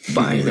Brothers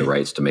buying the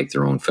rights to make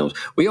their own films.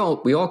 We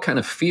all kind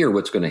of fear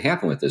what's going to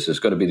happen with this. It's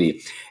going to be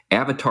the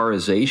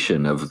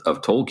avatarization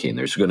of Tolkien.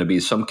 There's going to be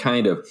some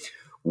kind of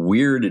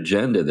weird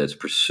agenda that's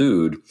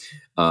pursued,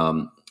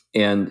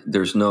 and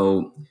there's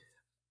no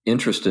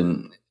interest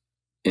in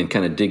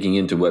kind of digging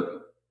into what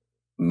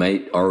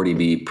might already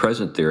be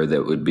present there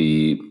that would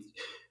be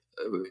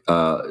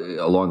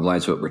along the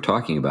lines of what we're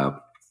talking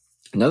about.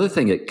 Another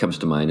thing that comes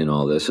to mind in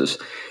all this is,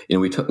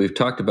 we've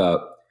talked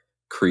about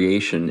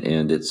creation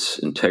and its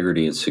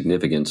integrity and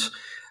significance,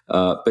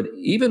 but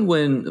even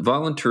when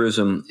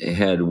voluntarism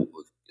had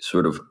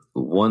sort of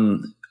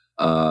won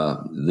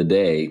the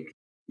day,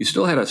 you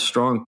still had a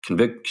strong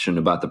conviction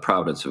about the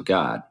providence of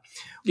God,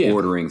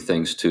 ordering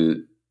things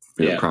to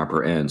their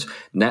proper ends.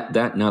 Now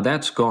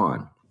that's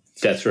gone.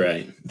 That's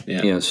right.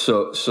 Yeah.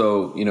 So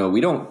we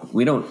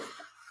don't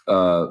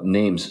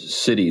name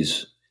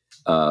cities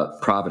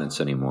Providence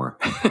anymore.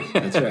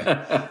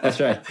 That's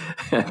right.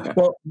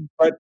 Well,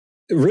 but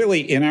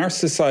really, in our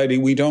society,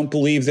 we don't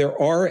believe there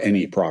are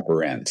any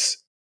proper ends.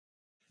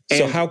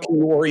 So how can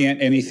you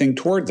orient anything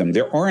toward them?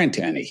 There aren't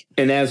any.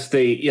 And that's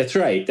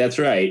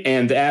right.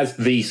 And as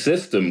the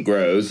system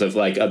grows, of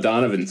like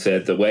Donovan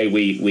said, the way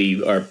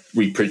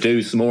we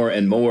produce more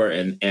and more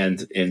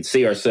and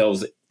see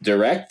ourselves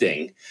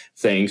directing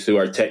things through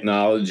our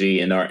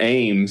technology and our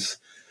aims,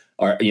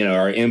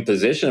 our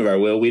imposition of our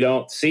will, we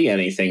don't see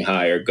anything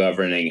higher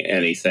governing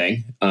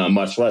anything,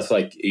 much less,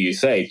 like you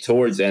say,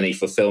 towards any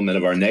fulfillment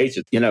of our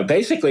nature.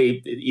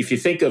 Basically, if you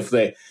think of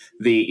the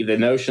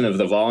notion of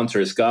the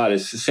voluntarist God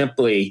as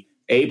simply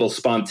able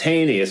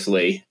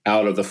spontaneously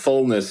out of the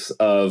fullness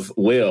of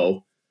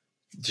will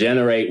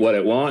generate what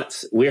it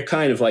wants, we're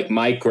kind of like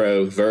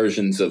micro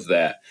versions of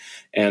that.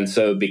 And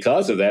so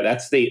because of that,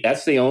 that's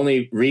the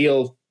only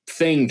real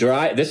thing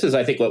this is,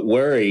 I think, what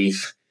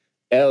worries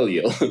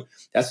Eliel.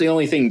 That's the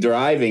only thing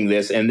driving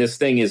this, and this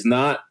thing is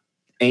not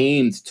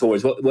aimed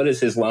towards what is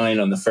his line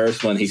on the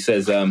first one? He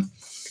says,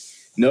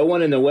 no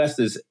one in the West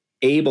is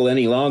able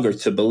any longer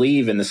to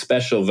believe in the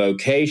special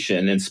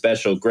vocation and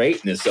special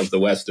greatness of the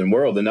Western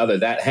world.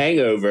 That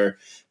hangover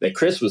that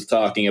Chris was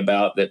talking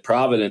about, that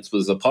Providence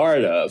was a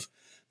part of,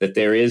 that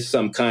there is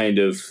a kind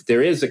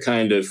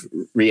of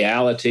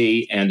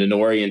reality and an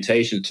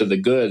orientation to the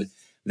good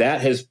that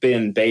has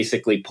been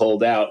basically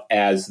pulled out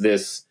as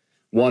this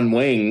one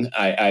wing,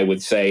 I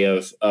would say,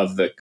 of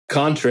the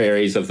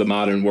contraries of the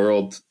modern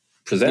world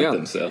present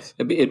themselves.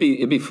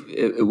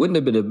 It wouldn't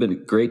have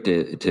been great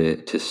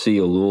to see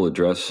Alul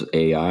address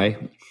AI,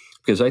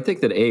 because I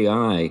think that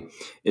AI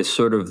is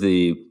sort of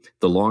the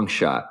long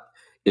shot.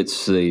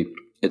 It's the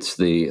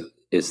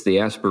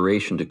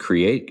aspiration to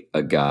create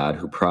a God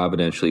who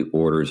providentially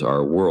orders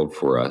our world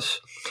for us,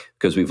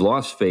 because we've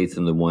lost faith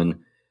in the one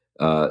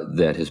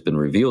that has been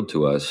revealed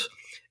to us.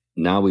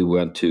 Now we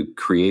want to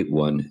create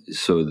one,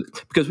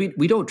 because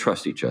we don't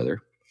trust each other.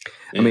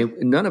 I mean,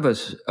 none of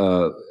us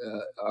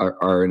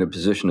are in a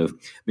position of.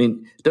 I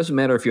mean, it doesn't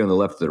matter if you're on the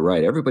left or the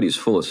right. Everybody's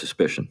full of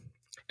suspicion.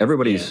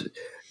 Everybody's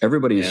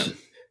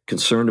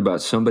concerned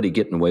about somebody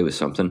getting away with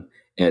something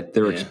at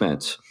their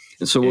expense.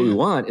 And so what we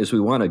want is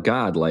a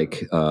God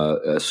like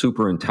a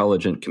super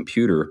intelligent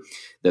computer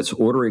that's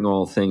ordering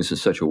all things in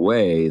such a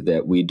way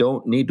that we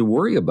don't need to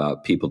worry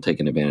about people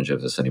taking advantage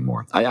of this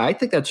anymore. I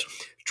think that's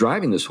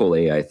driving this whole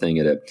AI thing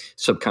at a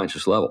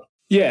subconscious level.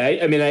 Yeah,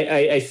 I mean,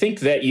 I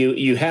think that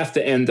you have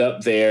to end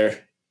up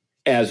there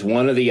as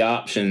one of the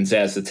options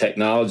as the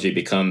technology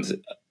becomes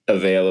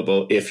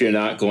available if you're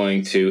not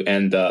going to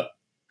end up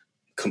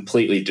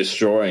completely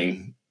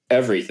destroying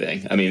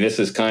everything. I mean, this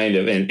is kind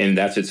of, and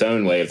that's its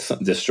own way of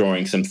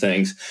destroying some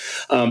things.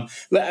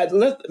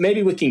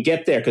 Maybe we can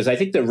get there, because I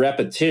think the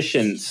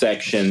repetition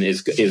section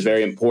is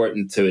very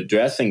important to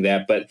addressing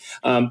that. But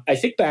I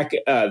think back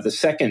the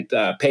second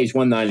page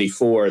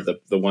 194,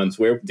 the ones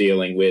we're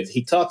dealing with,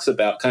 he talks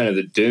about kind of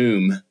the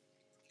doom.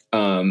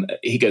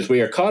 He goes, we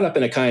are caught up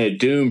in a kind of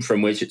doom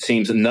from which it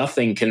seems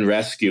nothing can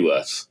rescue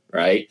us,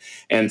 right?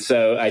 And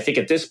so I think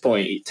at this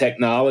point,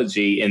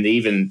 technology and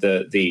even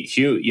the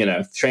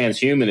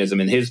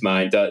transhumanism in his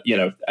mind, I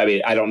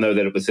mean, I don't know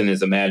that it was in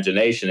his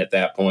imagination at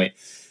that point,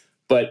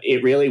 but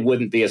it really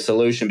wouldn't be a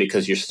solution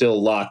because you're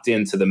still locked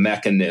into the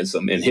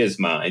mechanism in his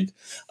mind.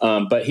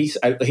 But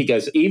he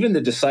goes, even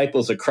the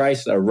disciples of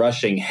Christ are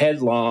rushing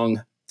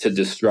headlong to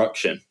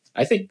destruction.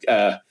 I think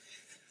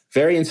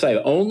very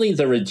insightful. Only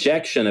the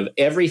rejection of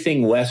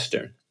everything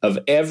Western, of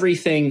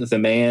everything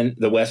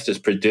the West has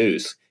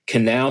produced,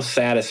 can now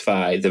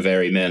satisfy the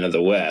very men of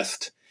the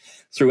West.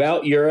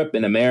 Throughout Europe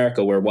and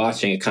America, we're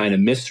watching a kind of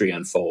mystery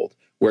unfold.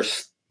 We're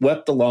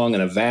swept along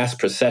in a vast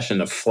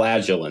procession of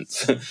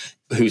flagellants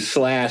who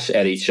slash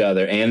at each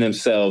other and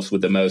themselves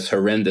with the most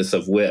horrendous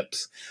of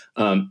whips.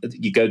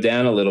 You go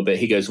down a little bit.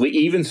 He goes, we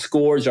even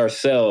scourge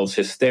ourselves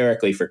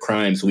hysterically for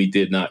crimes we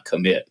did not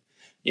commit.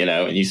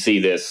 And you see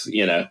this,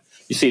 you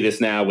see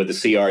this now with the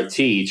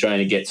CRT trying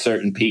to get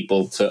certain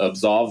people to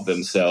absolve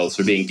themselves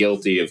for being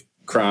guilty of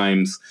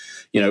crimes,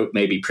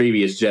 maybe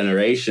previous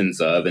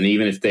generations of. And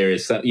even if there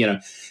is some,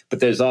 but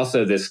there's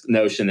also this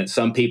notion that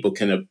some people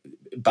can,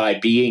 by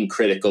being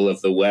critical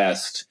of the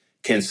West,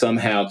 can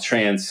somehow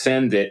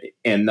transcend it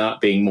and not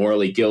being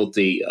morally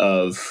guilty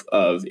of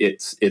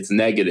its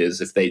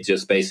negatives if they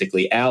just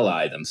basically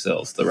ally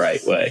themselves the right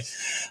way.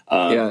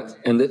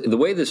 And the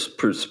way this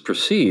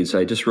proceeds,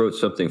 I just wrote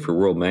something for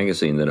World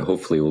Magazine that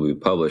hopefully will be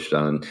published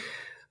on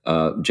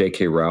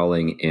J.K.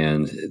 Rowling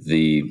and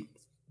the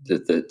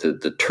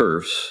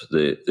TERFs,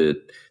 the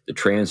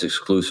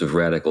trans-exclusive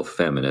radical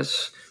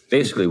feminists.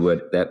 Basically,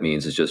 what that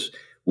means is just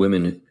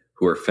women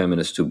who are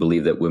feminists who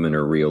believe that women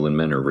are real and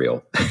men are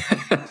real.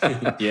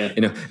 But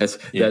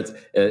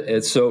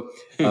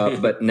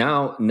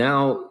now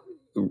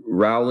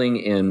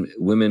Rowling and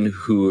women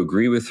who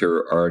agree with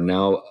her are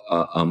now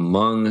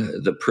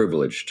among the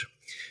privileged.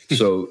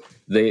 So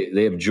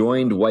they have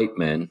joined white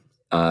men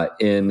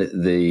in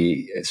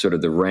the sort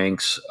of the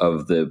ranks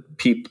of the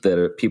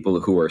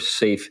people who are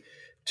safe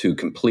to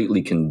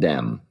completely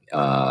condemn.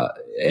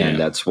 And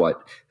that's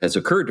what has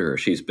occurred to her.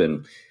 She's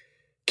been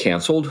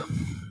canceled.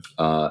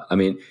 I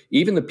mean,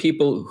 even the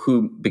people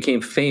who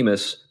became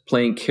famous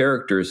playing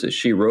characters that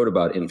she wrote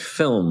about in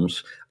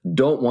films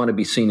don't want to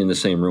be seen in the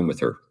same room with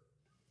her.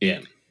 Yeah.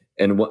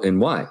 And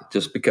why?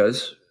 Just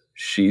because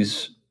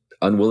she's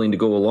unwilling to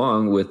go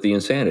along with the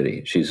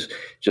insanity. She's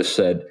just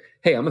said,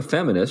 hey, I'm a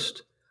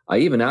feminist. I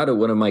even outed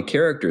one of my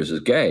characters as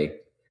gay.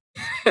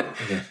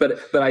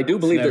 But I do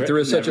believe that there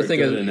is such a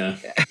thing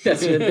as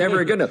that's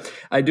never good enough.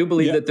 I do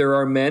believe that there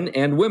are men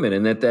and women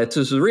and that this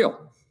is real.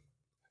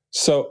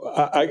 So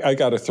I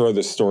got to throw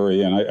this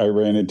story in. I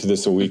ran into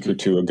this a week or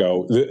two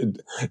ago.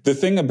 The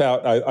thing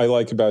I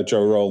like about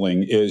Jo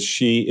Rowling is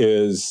she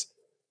is,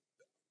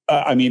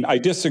 I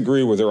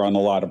disagree with her on a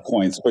lot of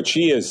points, but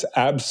she is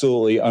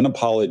absolutely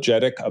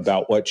unapologetic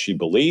about what she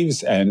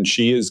believes, and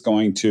she is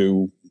going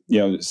to,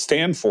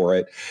 stand for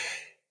it.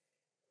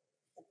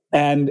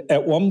 And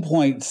at one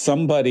point,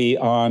 somebody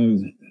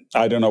on,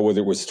 I don't know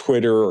whether it was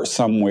Twitter or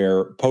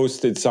somewhere,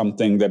 posted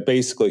something that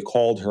basically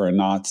called her a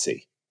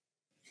Nazi.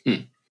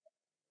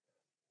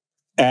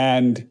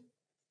 And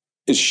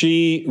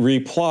she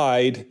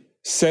replied,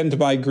 send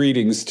my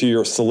greetings to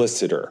your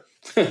solicitor,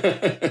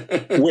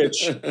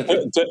 which,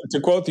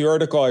 to quote the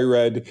article I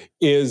read,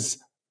 is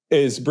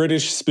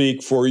British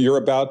speak for you're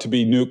about to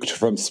be nuked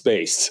from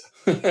space.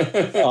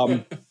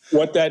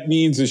 What that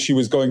means is she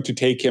was going to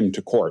take him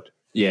to court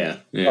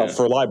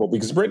for libel,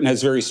 because Britain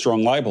has very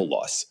strong libel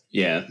laws.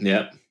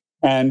 Yeah.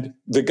 And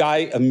the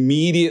guy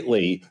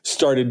immediately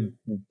started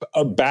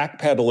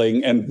backpedaling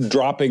and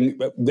dropping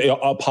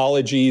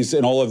apologies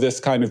and all of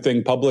this kind of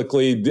thing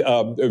publicly,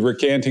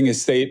 recanting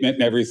his statement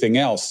and everything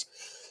else.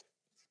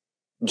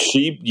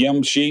 She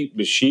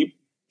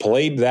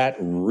played that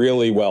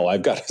really well.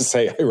 I've got to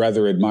say, I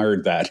rather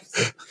admired that.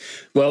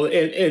 Well,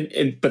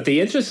 but the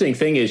interesting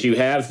thing is you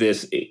have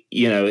this,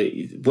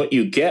 what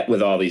you get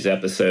with all these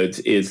episodes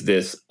is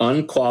this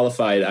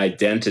unqualified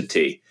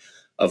identity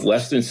of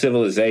Western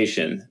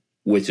civilization,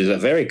 which is a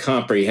very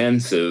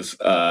comprehensive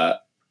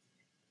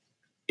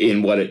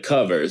in what it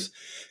covers,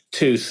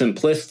 to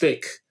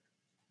simplistic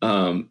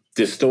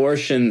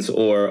distortions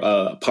or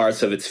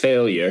parts of its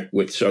failure,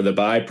 which are the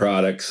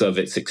byproducts of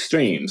its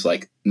extremes,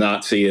 like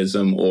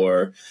Nazism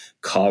or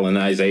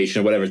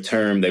colonization, whatever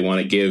term they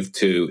want to give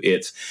to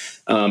its.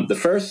 The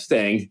first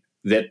thing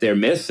that they're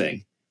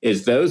missing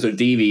is those are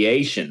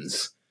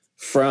deviations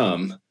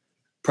from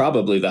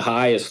probably the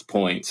highest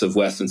points of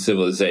Western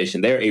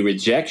civilization. They're a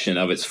rejection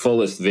of its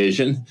fullest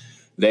vision.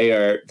 They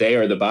are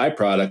the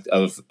byproduct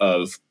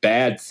of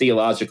bad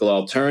theological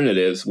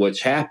alternatives,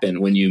 which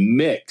happen when you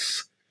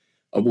mix,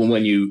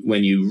 when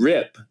you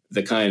rip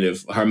the kind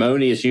of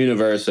harmonious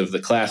universe of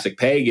the classic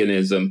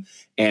paganism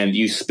and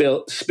you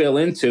spill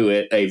into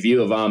it a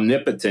view of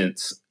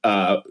omnipotence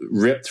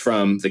ripped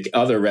from the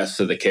other rest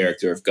of the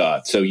character of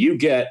God. So you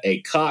get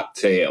a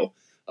cocktail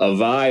of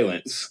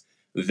violence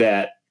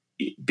that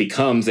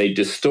becomes a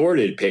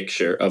distorted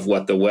picture of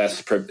what the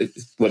West,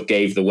 what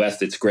gave the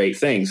West its great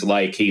things,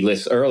 like he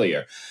lists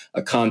earlier,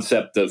 a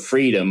concept of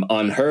freedom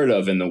unheard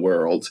of in the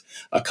world,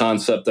 a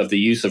concept of the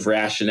use of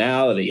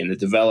rationality and the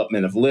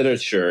development of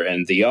literature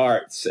and the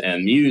arts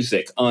and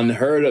music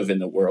unheard of in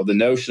the world, the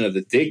notion of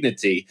the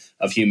dignity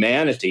of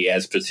humanity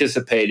as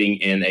participating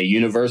in a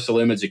universal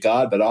image of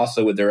God, but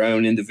also with their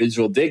own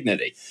individual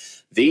dignity.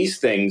 These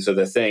things are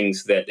the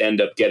things that end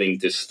up getting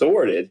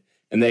distorted,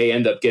 and they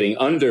end up getting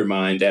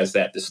undermined as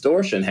that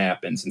distortion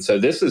happens. And so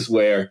this is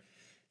where,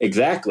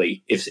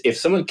 exactly, if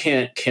someone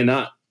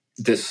cannot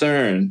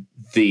discern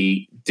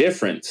the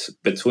difference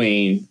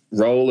between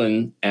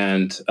Roland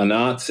and a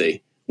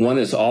Nazi, one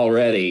is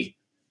already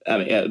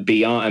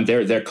beyond.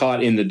 They're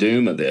caught in the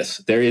doom of this.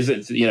 There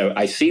isn't,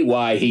 I see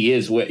why he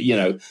is,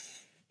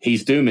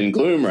 he's doom and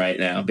gloom right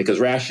now, because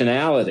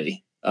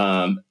rationality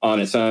on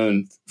its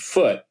own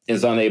foot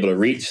is unable to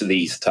reach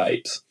these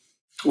types.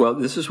 Well,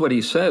 this is what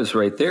he says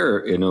right there,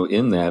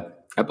 in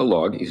that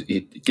epilogue.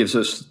 He gives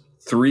us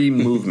three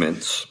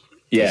movements.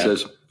 Yeah. He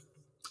says,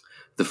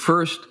 the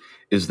first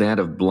is that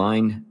of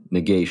blind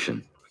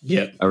negation,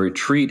 a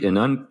retreat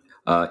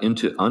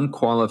into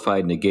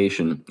unqualified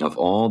negation of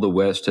all the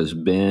West has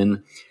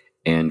been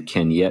and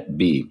can yet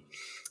be.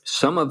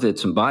 Some of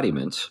its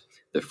embodiments,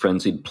 the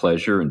frenzied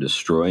pleasure in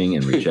destroying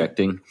and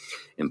rejecting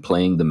and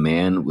playing the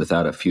man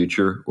without a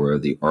future or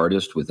the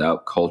artist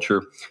without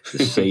culture,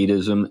 the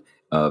sadism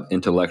of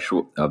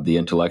the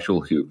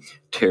intellectual who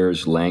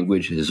tears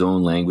his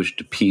own language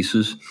to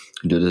pieces,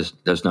 and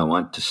does not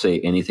want to say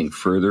anything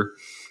further,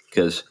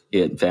 because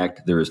in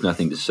fact there is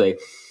nothing to say.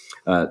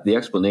 The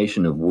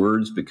explanation of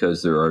words,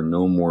 because there is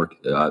no more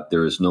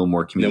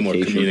communication. No more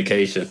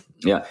communication.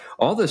 Yeah,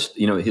 all this,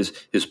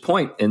 his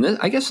point, and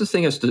I guess the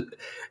thing is,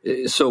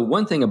 so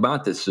one thing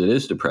about this that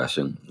is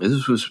depressing.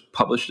 This was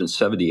published in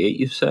 '78.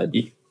 You said,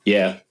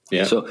 yeah.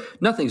 So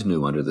nothing's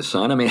new under the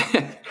sun. I mean,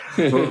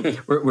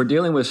 we're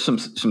dealing with some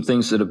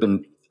things that have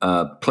been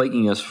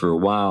plaguing us for a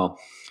while.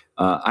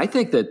 I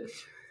think that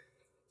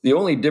the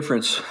only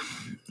difference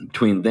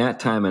between that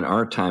time and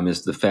our time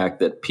is the fact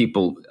that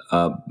people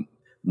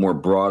more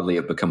broadly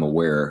have become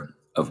aware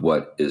of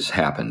what has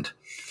happened.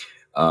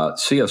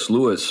 C.S.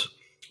 Lewis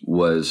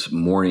was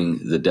mourning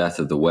the death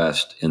of the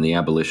West and the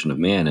abolition of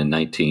man in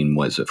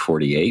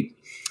 1948.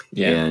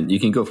 Yeah. And you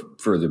can go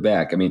further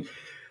back. I mean,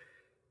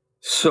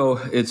 so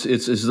it's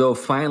as though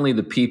finally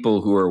the people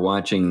who are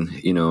watching,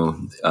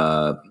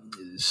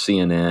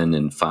 CNN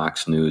and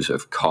Fox News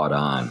have caught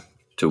on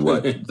to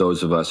what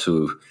those of us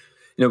who,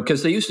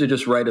 because they used to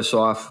just write us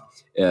off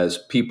as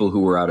people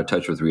who were out of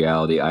touch with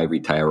reality, ivory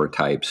tower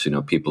types,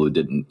 people who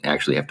didn't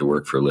actually have to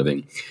work for a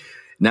living.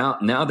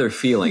 Now they're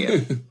feeling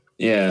it.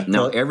 Yeah.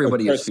 Now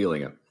everybody is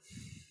feeling it.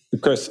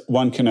 Chris,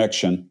 one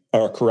correction.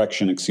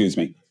 Excuse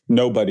me.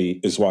 Nobody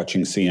is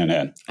watching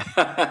CNN.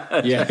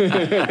 Yeah.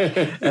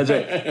 That's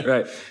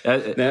right.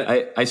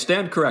 I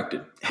stand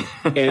corrected.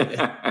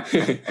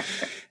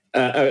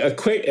 A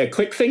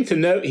quick thing to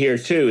note here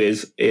too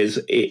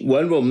is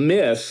one will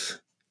miss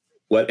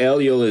what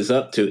Eliel is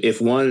up to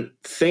if one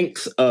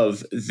thinks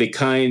of the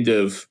kind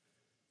of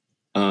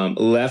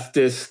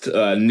leftist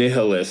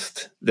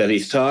nihilist that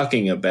he's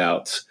talking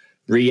about.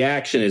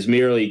 Reaction is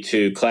merely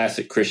to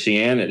classic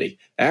Christianity.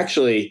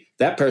 Actually,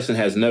 that person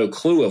has no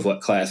clue of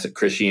what classic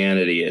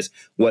Christianity is.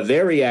 What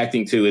they're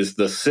reacting to is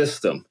the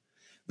system,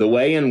 the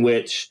way in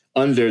which,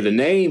 under the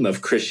name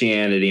of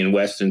Christianity and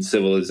Western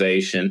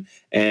civilization,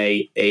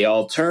 a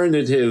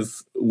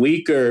alternative,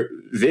 weaker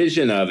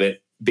vision of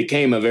it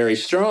became a very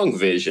strong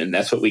vision.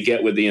 That's what we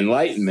get with the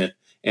Enlightenment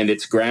and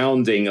its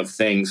grounding of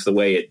things the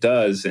way it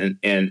does, and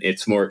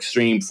its more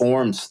extreme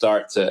forms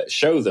start to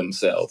show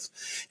themselves.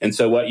 And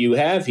so what you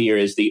have here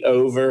is the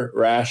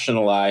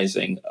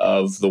over-rationalizing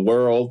of the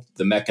world,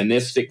 the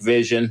mechanistic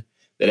vision,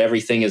 that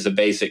everything is a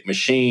basic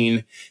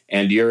machine,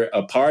 and you're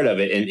a part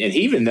of it. And he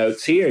even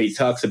notes here, he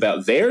talks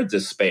about their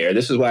despair.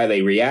 This is why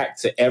they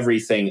react to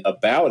everything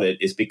about it,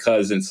 is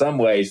because in some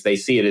ways they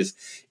see it as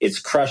it's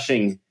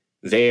crushing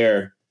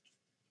their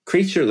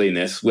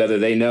creatureliness, whether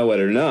they know it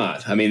or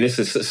not. I mean, this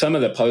is some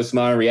of the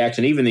postmodern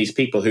reaction. Even these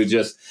people who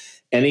just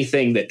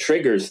anything that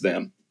triggers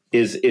them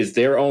is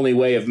their only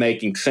way of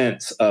making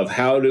sense of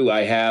how do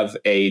I have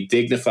a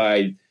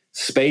dignified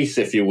space,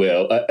 if you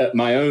will,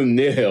 my own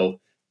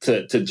nihil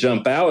to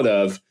jump out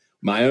of,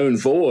 my own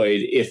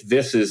void, if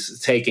this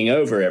is taking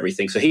over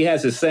everything. So he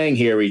has this thing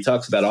here where he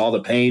talks about all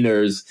the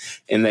painters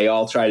and they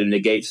all try to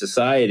negate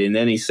society. And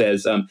then he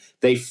says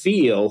they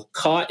feel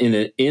caught in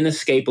an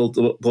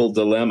inescapable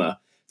dilemma,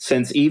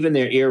 since even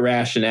their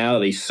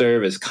irrationality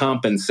serve as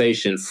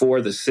compensation for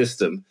the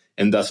system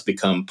and thus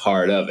become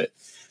part of it.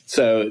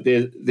 So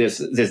there's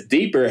this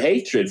deeper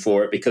hatred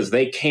for it because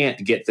they can't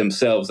get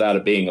themselves out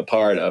of being a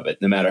part of it,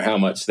 no matter how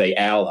much they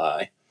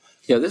ally.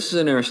 Yeah, this is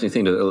an interesting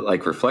thing to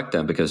like reflect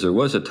on, because there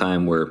was a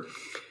time where,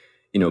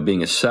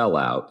 being a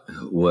sellout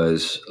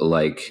was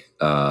like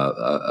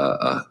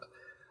a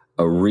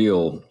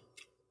real,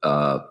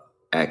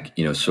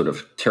 sort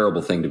of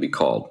terrible thing to be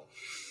called.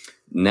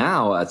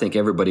 Now, I think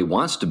everybody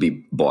wants to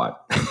be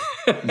bought.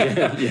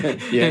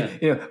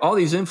 Yeah. All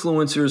these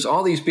influencers,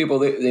 all these people,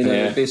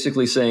 they're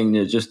basically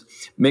saying, just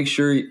make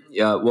sure,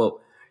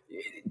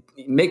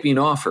 make me an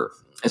offer.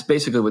 That's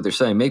basically what they're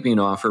saying. Make me an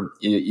offer.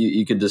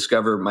 You can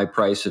discover my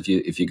price if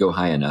you go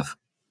high enough.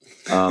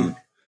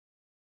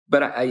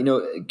 But I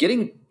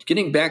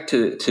getting back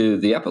to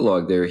the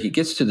epilogue there, he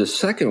gets to the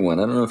second one.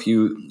 I don't know if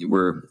you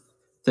were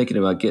thinking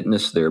about getting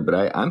us there,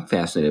 but I'm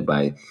fascinated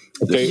by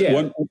this.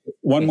 Okay,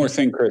 one more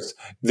thing, Chris.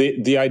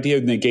 The idea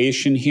of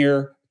negation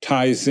here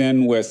ties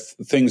in with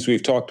things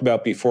we've talked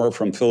about before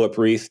from Philip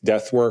Reith,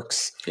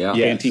 Deathworks,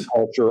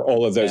 anti-culture,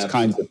 all of those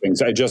kinds of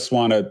things. I just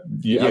want to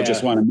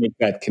make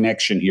that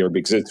connection here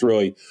because it's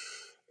really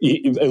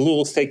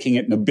Ellul's taking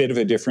it in a bit of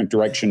a different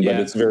direction, but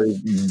it's very,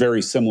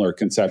 very similar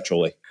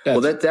conceptually.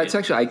 That's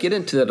actually, I get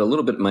into that a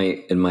little bit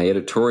in my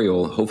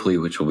editorial, hopefully,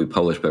 which will be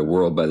published by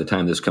World. By the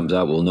time this comes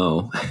out, we'll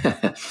know.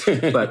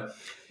 but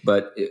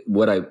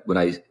what I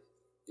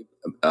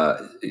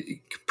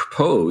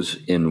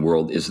propose in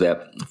World is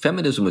that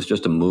feminism was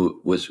just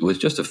was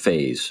just a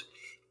phase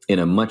in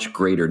a much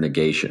greater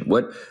negation.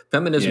 What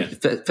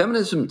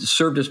feminism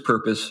served its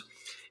purpose.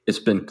 It's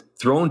been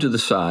thrown to the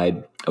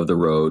side of the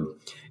road.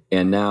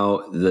 And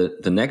now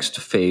the next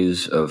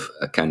phase of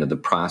kind of the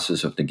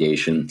process of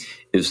negation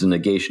is the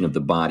negation of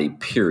the body,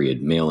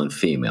 period, male and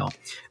female.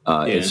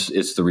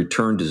 It's the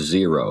return to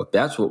zero.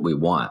 That's what we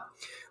want.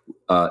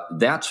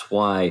 That's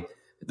why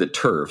the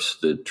TERFs,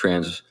 the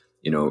trans,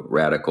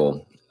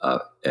 radical,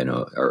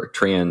 or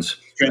trans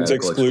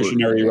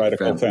exclusionary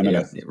radical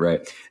feminists,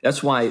 right?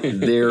 That's why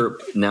they're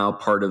now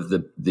part of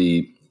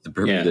the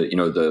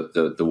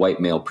white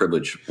male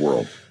privilege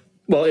world.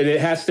 Well, it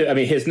has to. I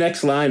mean, his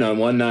next line on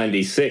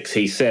 196,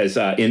 he says,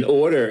 in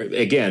order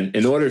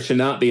to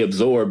not be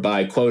absorbed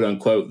by quote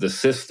unquote the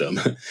system,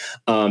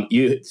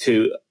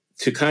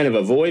 to kind of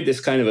avoid this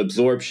kind of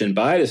absorption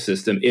by the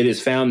system, it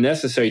is found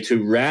necessary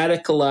to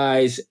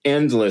radicalize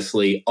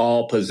endlessly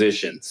all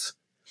positions,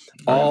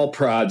 all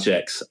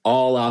projects,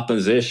 all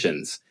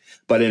oppositions.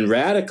 But in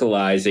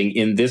radicalizing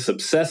in this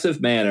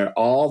obsessive manner,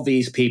 all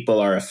these people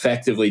are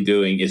effectively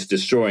doing is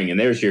destroying. And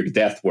there's your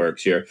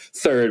Deathworks, your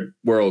third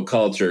world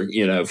culture,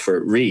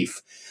 for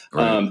Reef.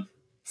 Right.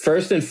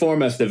 First and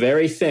foremost, the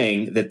very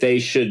thing that they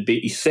should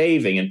be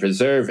saving and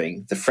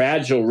preserving, the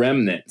fragile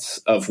remnants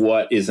of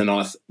what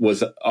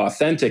was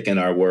authentic in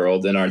our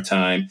world, in our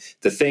time,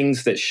 the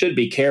things that should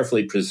be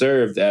carefully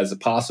preserved as a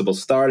possible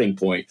starting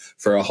point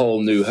for a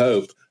whole new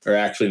hope, are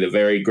actually the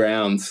very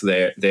grounds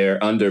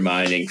they're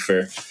undermining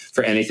for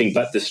anything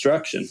but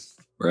destruction.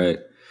 Right.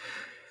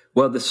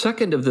 Well, the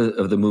second of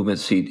the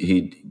movements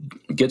he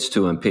gets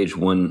to on page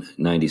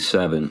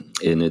 197,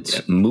 and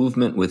it's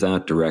movement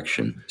without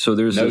direction. So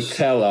there's no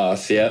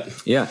telos.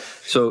 Yeah.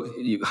 So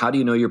how do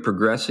you know you're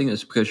progressing?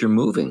 It's because you're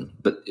moving.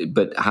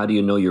 But how do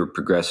you know you're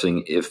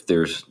progressing if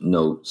there's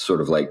no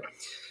sort of like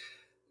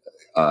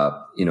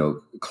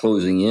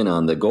closing in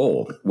on the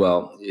goal?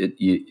 Well,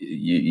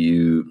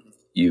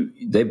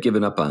 they've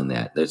given up on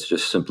that. That's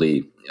just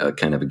simply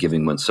kind of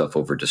giving oneself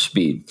over to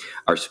speed.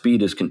 Our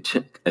speed is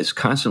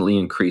constantly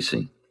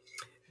increasing.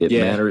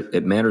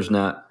 It matters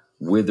not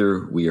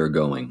whither we are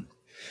going.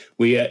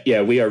 We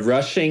are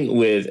rushing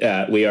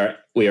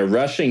we are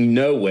rushing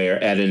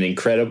nowhere at an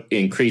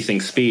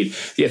increasing speed.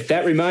 If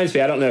that reminds me,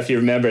 I don't know if you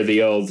remember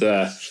the old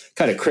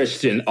kind of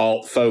Christian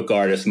alt folk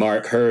artist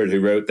Mark Hurd, who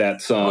wrote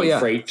that song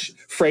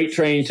Freight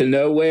Train to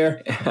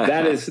Nowhere.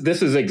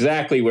 This is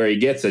exactly where he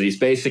gets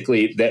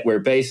it. We're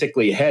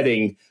basically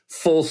heading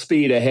full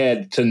speed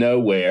ahead to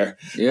nowhere.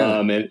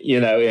 And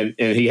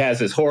he has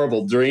this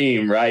horrible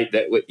dream, right?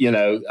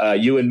 That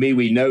you and me,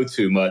 we know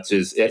too much.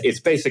 It's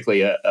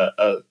basically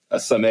a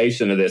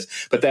summation of this.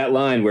 But that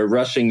line, we're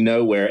rushing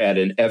nowhere at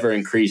an ever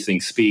increasing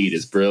speed,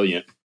 is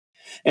brilliant.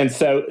 And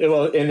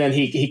so, and then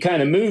he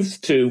kind of moves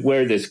to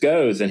where this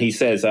goes, and he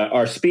says,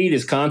 our speed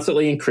is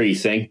constantly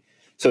increasing,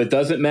 so it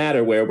doesn't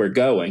matter where we're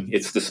going.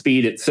 It's the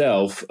speed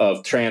itself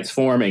of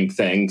transforming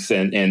things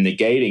and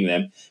negating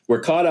them.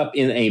 We're caught up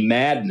in a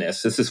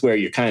madness. This is where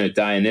you're kind of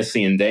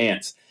Dionysian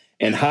dance.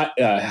 and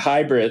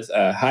hybris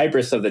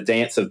of the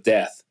dance of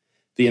death.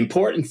 The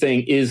important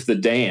thing is the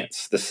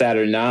dance, the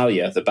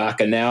Saturnalia, the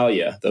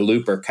Bacchanalia, the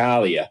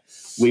Lupercalia.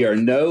 We are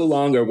no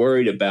longer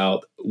worried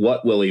about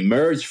what will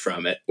emerge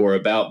from it or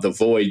about the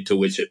void to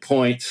which it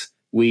points.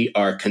 We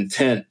are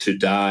content to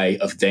die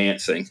of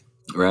dancing.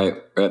 Right.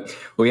 Well,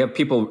 we have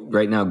people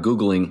right now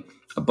Googling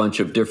a bunch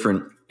of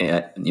different,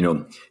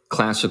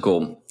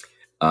 classical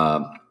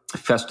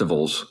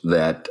festivals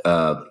that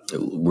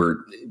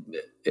were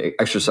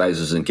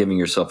exercises in giving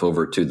yourself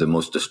over to the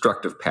most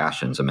destructive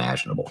passions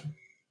imaginable.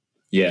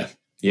 Yeah.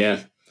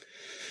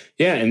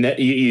 And that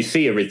you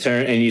see a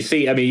return, and you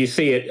see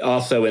it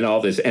also in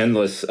all this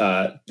endless,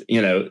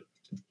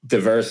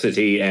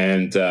 diversity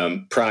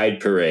and pride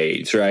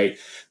parades, right?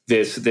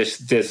 This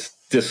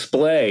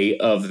display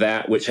of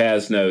that which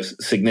has no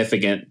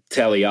significant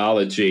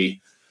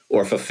teleology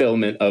or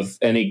fulfillment of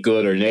any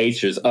good or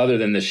natures other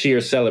than the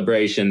sheer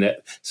celebration that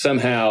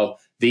somehow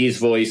these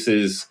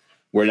voices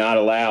were not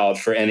allowed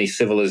for any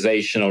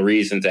civilizational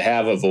reason to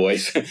have a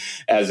voice,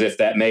 as if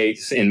that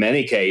makes, in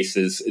many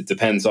cases, it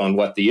depends on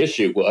what the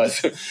issue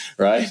was,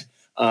 right?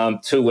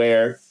 To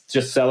where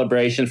just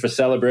celebration for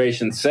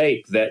celebration's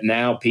sake, that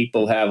now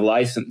people have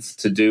license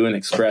to do and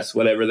express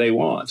whatever they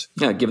want.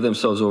 Yeah, give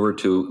themselves over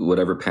to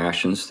whatever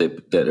passions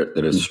that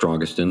are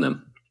strongest in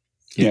them.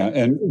 Yeah,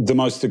 and the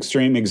most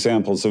extreme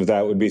examples of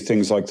that would be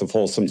things like the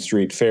Folsom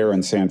Street Fair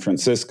in San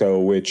Francisco,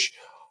 which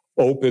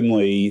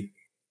openly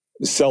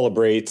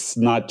celebrates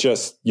not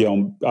just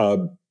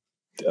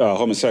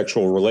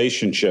homosexual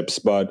relationships,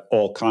 but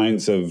all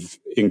kinds of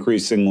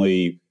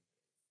increasingly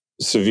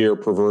severe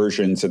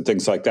perversions and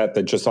things like that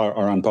just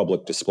are on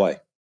public display.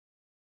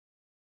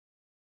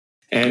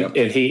 And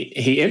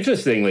he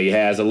interestingly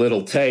has a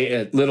little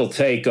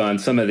take on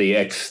some of the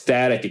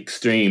ecstatic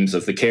extremes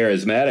of the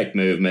charismatic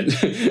movement.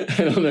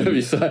 I don't know if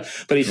you saw,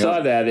 but he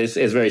saw that as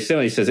very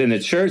similar. He says, in the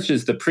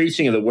churches, the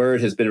preaching of the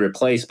word has been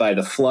replaced by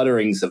the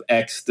flutterings of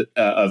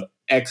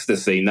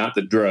ecstasy, not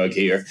the drug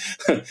here.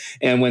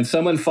 And when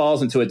someone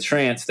falls into a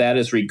trance, that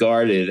is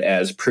regarded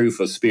as proof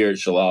of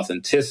spiritual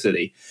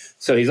authenticity.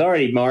 So he's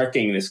already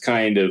marking this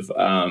kind of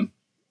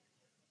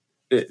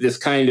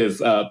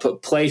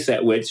place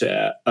at which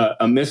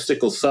a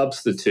mystical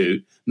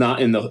substitute,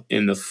 not in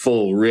the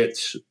full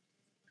rich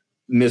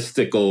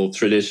mystical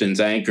traditions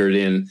anchored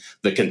in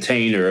the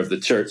container of the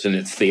church and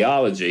its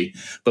theology,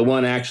 but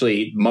one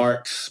actually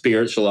marks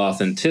spiritual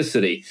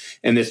authenticity.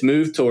 And this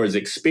move towards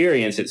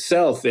experience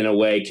itself, in a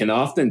way, can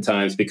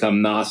oftentimes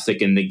become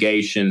Gnostic in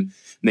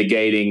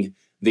negating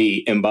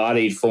the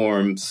embodied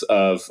forms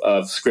of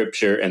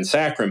scripture and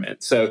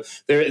sacrament. So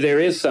there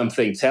is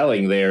something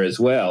telling there as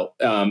well.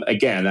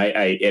 Again,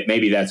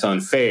 maybe that's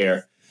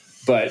unfair,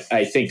 but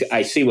I think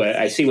I see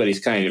what he's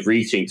kind of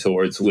reaching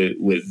towards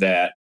with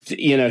that.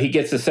 He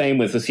gets the same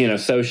with this,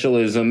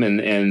 socialism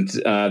and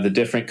the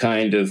different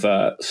kind of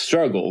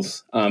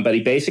struggles, but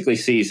he basically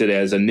sees it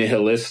as a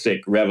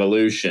nihilistic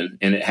revolution,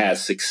 and it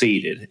has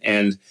succeeded.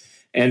 And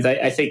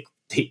I think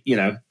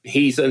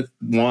he's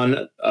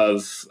one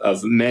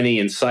of many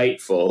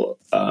insightful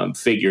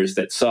figures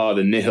that saw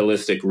the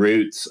nihilistic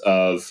roots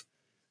of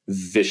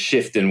the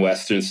shift in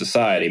Western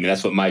society. I mean,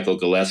 that's what Michael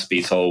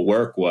Gillespie's whole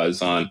work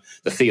was on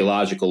the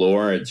theological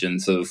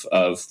origins of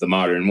the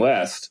modern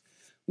West,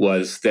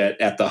 was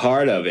that at the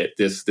heart of it,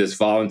 this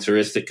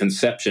voluntaristic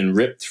conception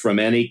ripped from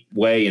any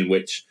way in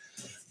which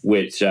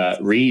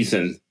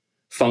reason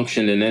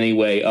functioned in any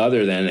way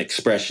other than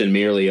expression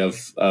merely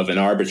of an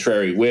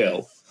arbitrary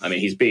will. I mean,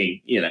 he's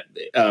being,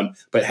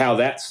 but how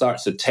that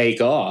starts to take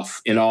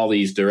off in all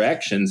these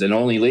directions and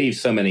only leaves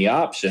so many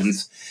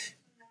options.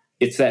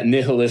 It's that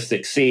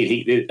nihilistic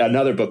seed.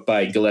 Another book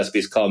by Gillespie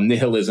is called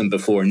Nihilism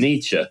Before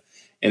Nietzsche,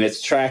 and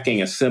it's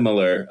tracking a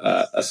similar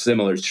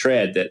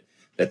tread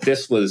that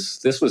this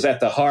was at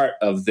the heart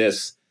of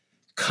this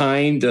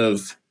kind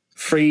of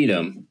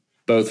freedom,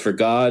 both for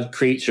God,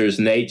 creatures,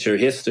 nature,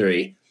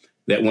 history,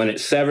 that when it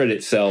severed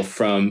itself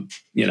from,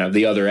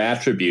 the other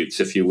attributes,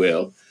 if you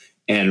will,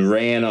 and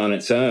ran on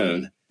its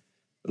own,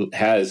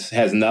 has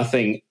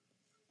nothing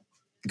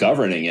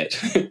governing it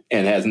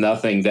and has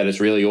nothing that it's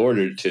really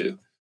ordered to.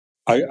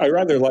 I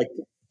rather like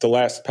the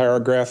last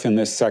paragraph in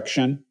this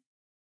section.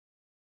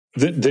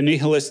 The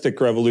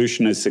nihilistic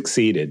revolution has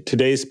succeeded.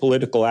 Today's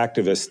political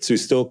activists who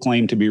still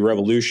claim to be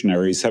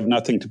revolutionaries have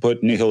nothing to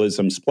put in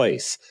nihilism's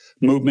place.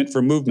 Movement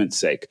for movement's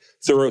sake,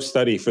 thorough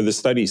study for the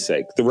study's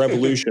sake, the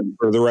revolution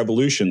for the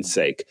revolution's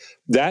sake.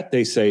 That,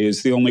 they say,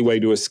 is the only way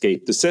to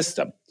escape the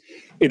system.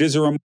 It is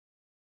a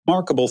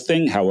remarkable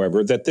thing,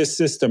 however, that this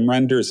system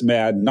renders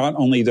mad not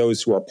only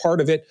those who are part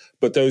of it,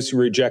 but those who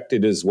reject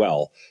it as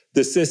well.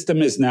 The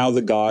system is now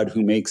the God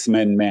who makes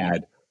men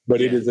mad,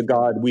 but it is a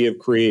God we have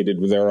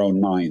created with our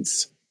own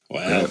minds.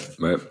 Wow.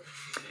 Right.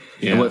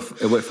 Yeah. And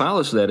what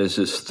follows that is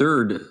this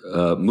third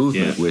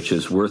movement, which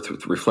is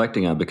worth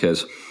reflecting on,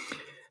 because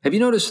have you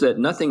noticed that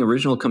nothing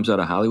original comes out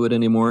of Hollywood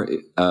anymore?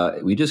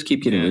 We just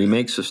keep getting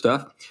remakes of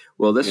stuff.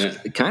 Well, this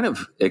kind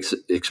of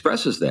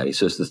expresses that. He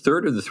says the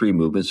third of the three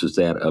movements is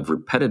that of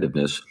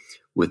repetitiveness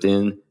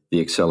within the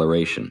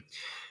acceleration.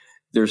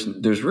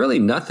 there's really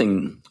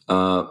nothing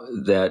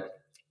that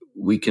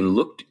we can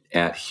look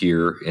at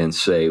here and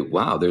say,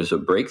 wow, there's a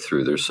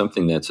breakthrough. There's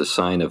something that's a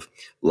sign of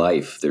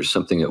life. There's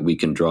something that we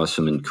can draw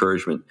some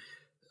encouragement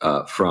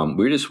from.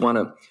 We just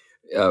want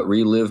to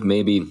relive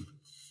maybe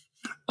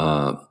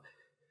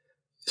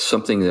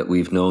something that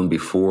we've known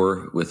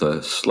before with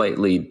a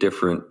slightly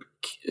different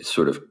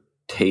sort of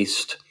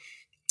taste.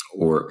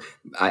 Or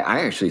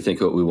I actually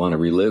think what we want to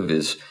relive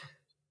is,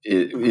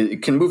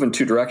 it can move in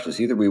two directions.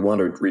 Either we want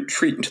to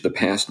retreat into the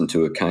past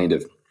into a kind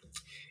of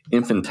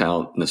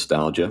infantile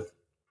nostalgia,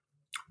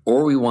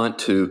 or we want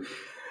to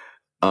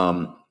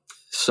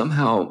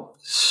somehow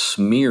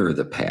smear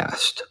the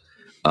past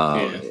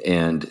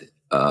and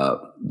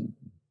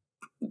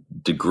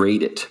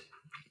degrade it.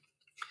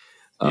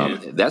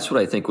 That's what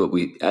I think.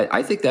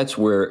 I think that's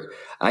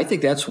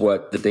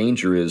what the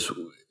danger is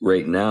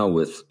right now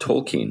with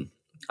Tolkien.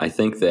 I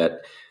think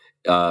that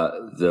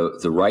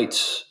the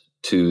rights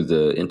to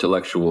the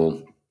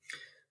intellectual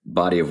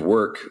body of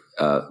work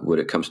when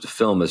it comes to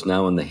film is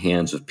now in the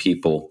hands of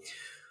people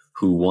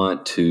who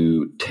want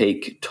to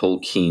take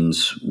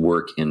Tolkien's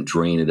work and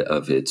drain it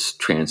of its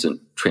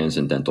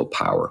transcendental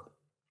power.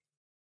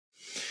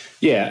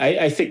 Yeah,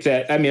 I think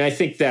that. I mean, I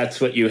think that's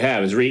what you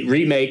have is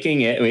remaking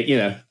it. I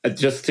mean,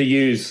 just to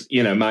use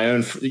my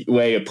own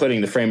way of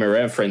putting the frame of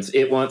reference,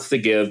 it wants to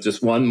give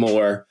just one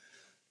more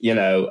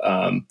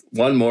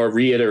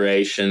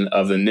reiteration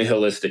of the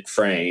nihilistic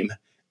frame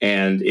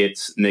and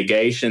its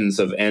negations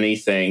of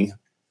anything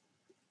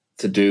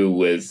to do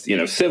with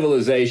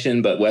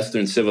civilization, but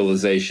Western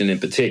civilization in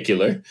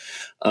particular,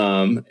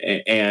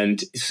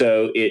 and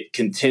so it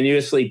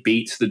continuously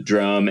beats the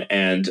drum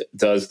and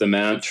does the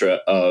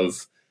mantra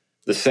of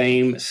the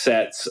same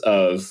sets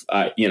of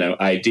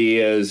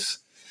ideas,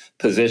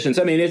 positions.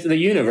 I mean, the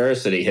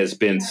university has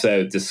been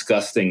so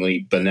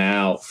disgustingly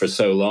banal for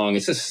so long.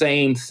 It's the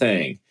same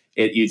thing.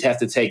 You'd have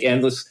to take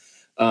endless.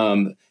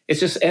 It's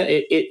just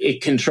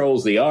it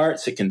controls the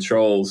arts. It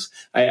controls.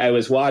 I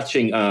was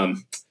watching.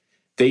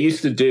 They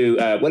used to do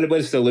what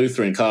is the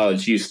Lutheran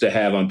College used to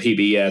have on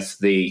PBS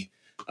the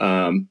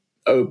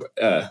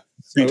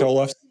St.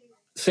 Olaf's.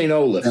 St.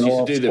 Olaf's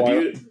used to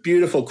do the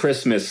beautiful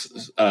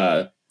Christmas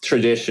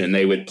tradition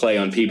they would play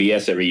on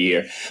PBS every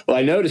year. Well,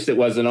 I noticed it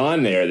wasn't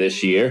on there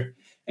this year,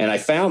 and I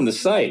found the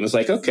site and was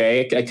like,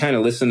 okay, I kind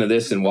of listened to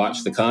this and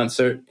watched the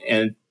concert.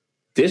 And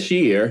this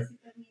year,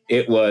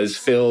 it was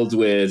filled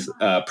with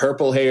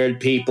purple-haired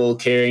people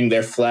carrying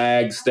their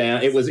flags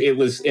down. It was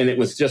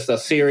just a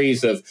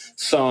series of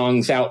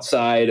songs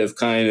outside of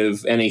kind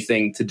of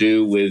anything to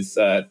do with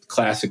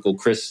classical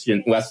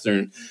Christian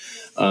Western,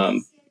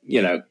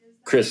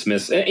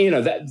 Christmas.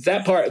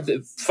 That part,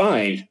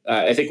 fine.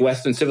 I think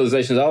Western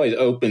civilization is always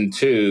open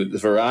to the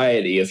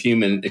variety of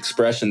human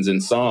expressions in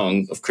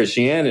song of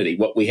Christianity.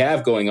 What we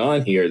have going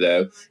on here,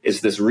 though,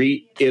 is this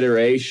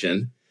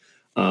reiteration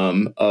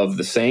of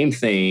the same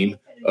theme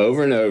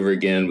over and over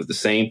again with the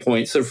same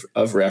points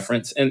of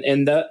reference, and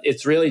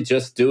it's really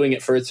just doing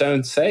it for its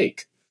own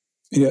sake.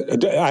 Yeah,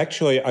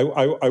 actually,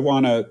 I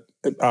want to.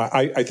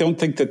 I don't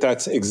think that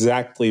that's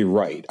exactly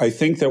right. I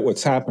think that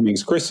what's happening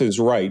is Chris is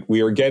right.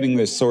 We are getting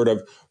this sort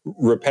of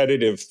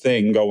repetitive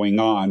thing going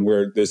on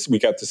where we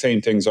got the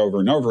same things over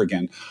and over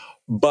again.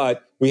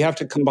 But we have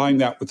to combine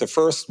that with the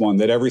first one,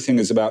 that everything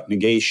is about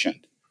negation.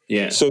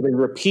 Yeah. So they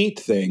repeat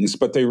things,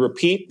 but they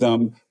repeat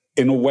them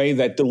in a way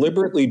that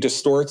deliberately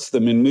distorts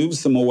them and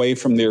moves them away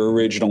from their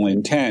original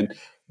intent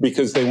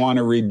because they want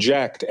to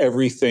reject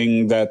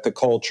everything that the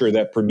culture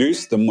that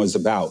produced them was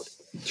about.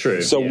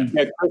 True. So we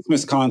get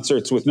Christmas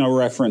concerts with no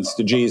reference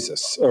to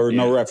Jesus or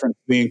no reference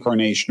to the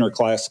incarnation or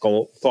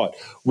classical thought.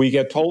 We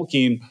get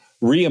Tolkien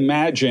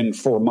reimagined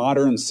for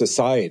modern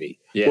society.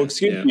 Yeah. Well,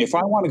 excuse me, if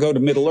I want to go to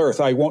Middle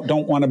Earth, I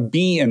don't want to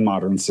be in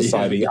modern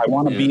society. I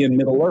want to be in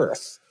Middle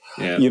Earth.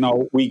 Yeah.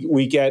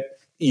 We get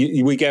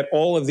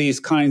all of these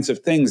kinds of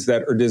things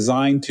that are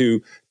designed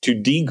to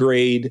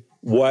degrade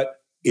what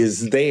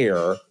is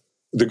there,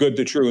 the good,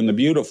 the true, and the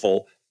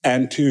beautiful,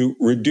 and to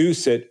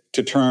reduce it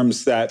to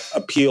terms that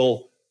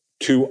appeal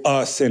to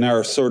us in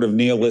our sort of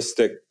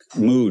nihilistic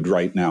mood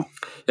right now.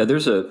 Yeah,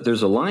 there's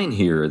a line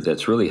here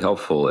that's really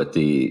helpful at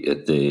the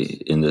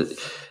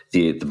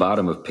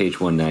bottom of page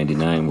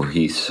 199 where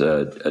he's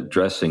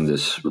addressing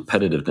this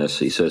repetitiveness.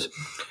 He says,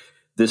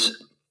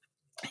 "This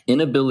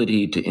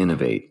inability to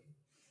innovate,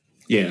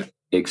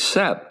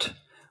 except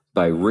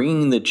by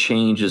ringing the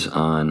changes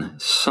on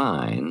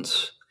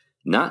signs."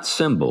 Not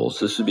symbols.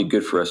 This would be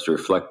good for us to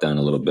reflect on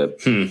a little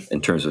bit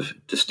in terms of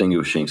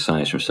distinguishing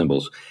signs from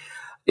symbols,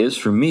 is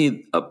for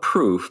me a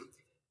proof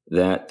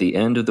that the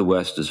end of the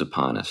West is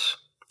upon us,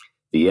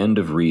 the end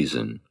of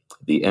reason,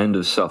 the end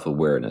of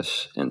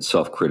self-awareness and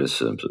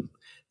self-criticism,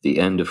 the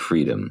end of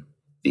freedom,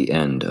 the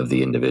end of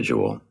the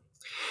individual.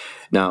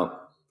 Now,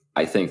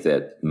 I think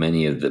that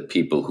many of the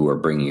people who are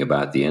bringing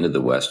about the end of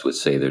the West would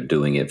say they're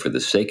doing it for the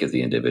sake of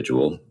the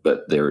individual,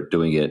 but they're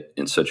doing it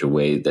in such a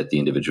way that the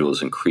individual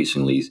is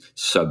increasingly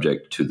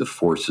subject to the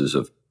forces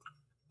of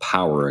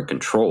power and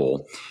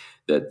control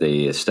that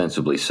they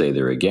ostensibly say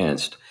they're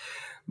against.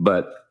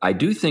 But I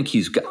do think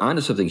he's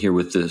onto something here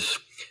with this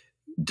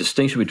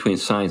distinction between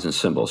signs and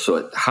symbols.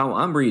 So how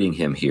I'm reading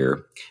him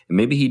here, and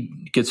maybe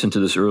he gets into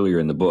this earlier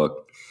in the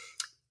book.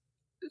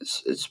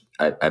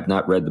 I've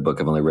not read the book.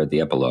 I've only read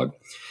the epilogue.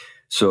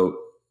 So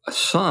a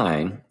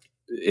sign,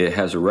 it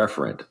has a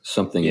referent,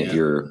 something that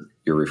you're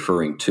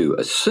referring to.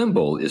 A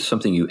symbol is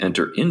something you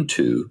enter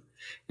into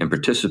and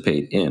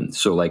participate in.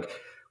 So like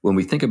when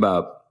we think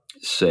about,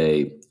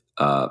 say,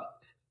 a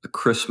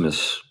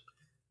Christmas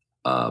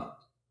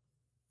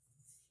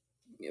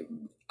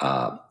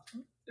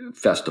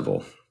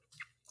festival,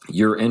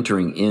 you're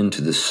entering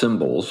into the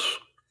symbols,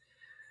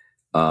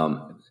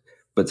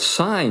 but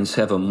signs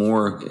have a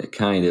more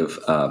kind of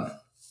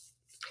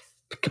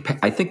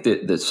I think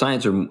that the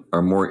signs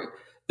are more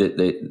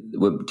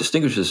what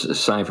distinguishes a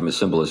sign from a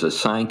symbol is a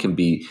sign can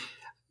be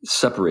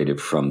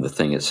separated from the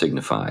thing it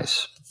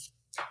signifies,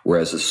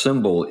 whereas a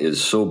symbol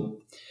is so,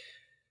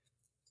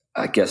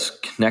 I guess,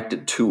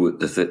 connected to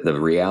the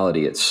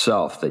reality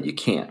itself that you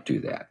can't do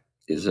that.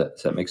 Does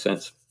that make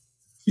sense?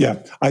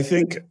 Yeah, I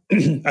think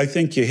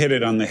you hit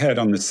it on the head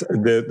on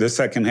the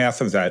second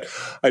half of that.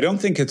 I don't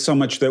think it's so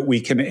much that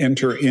we can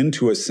enter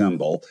into a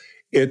symbol.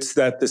 It's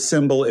that the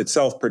symbol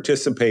itself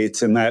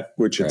participates in that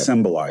which it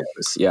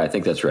symbolizes. Yeah, I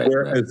think that's right.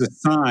 Whereas a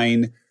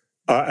sign,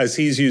 as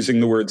he's using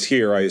the words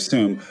here, I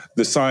assume,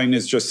 the sign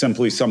is just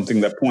simply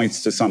something that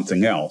points to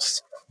something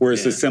else,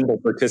 whereas the symbol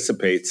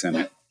participates in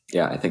it.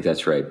 Yeah, I think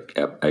that's right.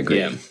 Yep, I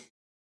agree.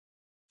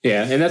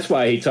 Yeah, and that's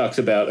why he talks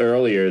about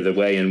earlier the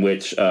way in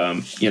which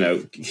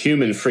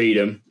human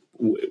freedom,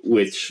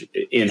 which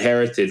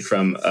inherited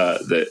from I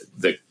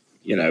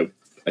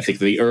think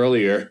the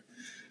earlier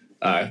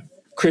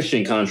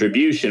Christian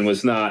contribution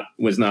was not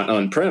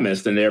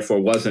unpremised, and therefore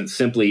wasn't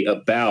simply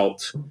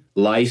about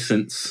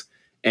license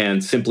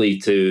and simply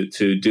to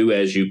do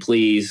as you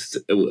pleased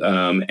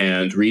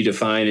and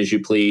redefine as you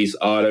please,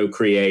 auto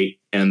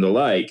create and the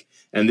like.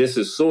 And this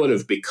has sort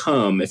of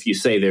become, if you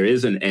say there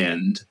is an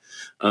end,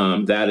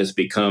 that has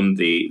become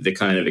the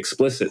kind of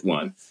explicit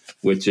one,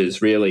 which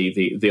is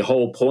really the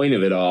whole point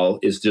of it all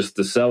is just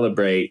to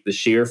celebrate the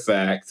sheer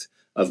fact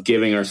of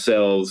giving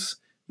ourselves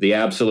the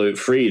absolute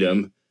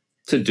freedom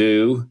to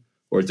do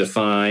or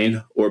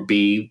define or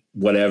be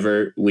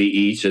whatever we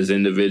each as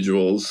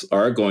individuals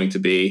are going to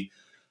be,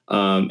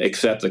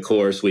 except, of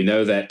course, we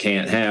know that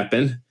can't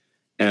happen.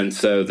 And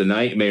so the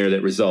nightmare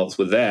that results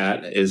with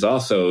that is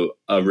also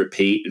a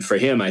repeat. And for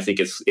him, I think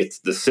it's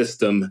the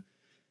system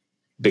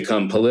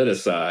become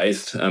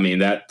politicized. I mean,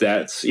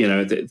 that's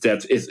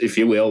if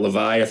you will,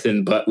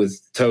 Leviathan, but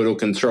with total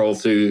control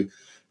through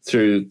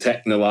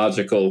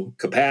technological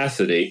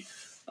capacity.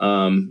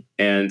 This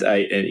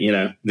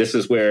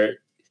is where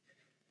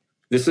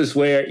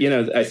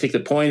I think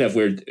the point of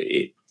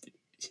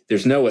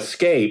there's no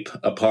escape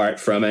apart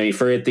from. I mean,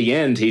 for at the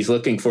end, he's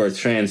looking for a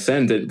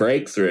transcendent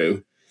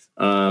breakthrough.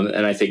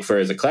 And I think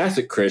as a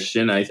classic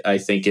Christian, I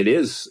think it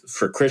is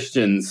for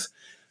Christians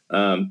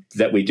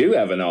that we do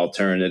have an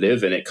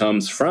alternative, and it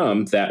comes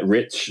from that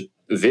rich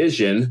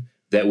vision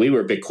that we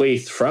were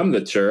bequeathed from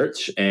the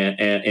church and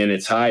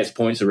its highest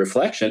points of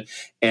reflection.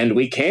 And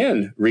we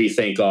can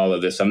rethink all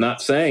of this. I'm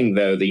not saying,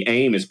 though, the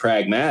aim is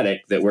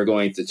pragmatic, that we're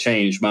going to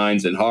change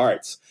minds and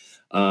hearts.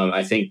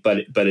 I think, but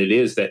it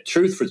is that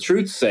truth for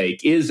truth's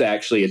sake is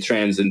actually a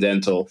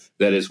transcendental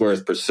that is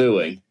worth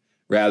pursuing,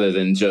 rather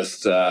than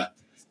just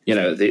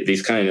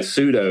these kind of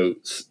pseudo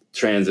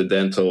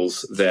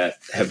transcendentals that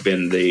have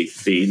been the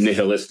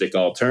nihilistic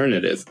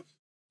alternative.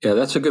 Yeah,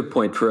 that's a good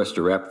point for us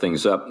to wrap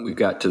things up. We've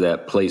got to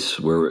that place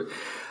where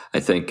I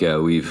think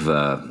we've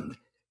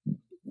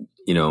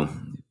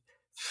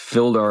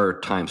filled our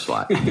time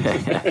slot.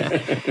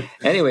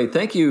 Anyway,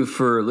 thank you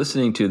for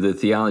listening to the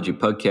Theology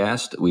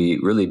Podcast. We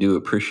really do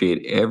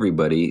appreciate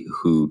everybody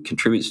who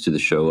contributes to the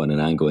show on an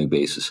ongoing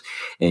basis.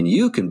 And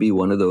you can be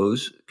one of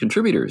those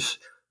contributors.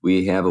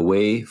 We have a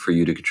way for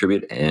you to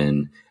contribute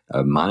in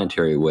a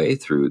monetary way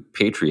through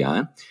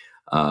Patreon.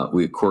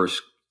 We, of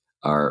course,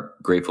 are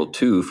grateful,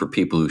 too, for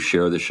people who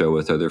share the show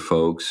with other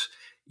folks,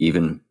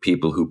 even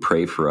people who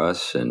pray for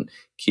us and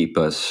keep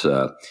us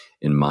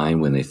in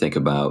mind when they think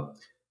about,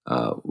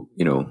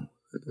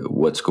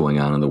 what's going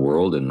on in the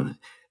world and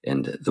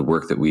the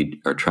work that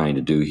we are trying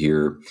to do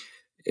here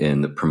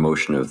in the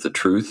promotion of the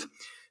truth.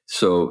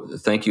 So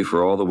thank you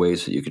for all the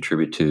ways that you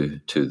contribute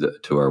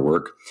to our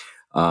work.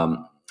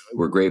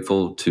 We're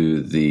grateful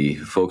to the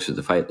folks at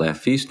the Fight, Laugh,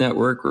 Feast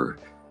Network. We're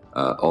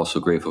also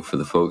grateful for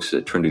the folks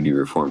at Trinity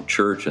Reformed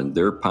Church and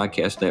their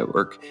podcast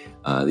network.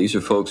 These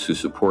are folks who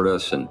support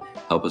us and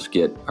help us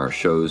get our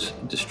shows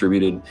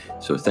distributed.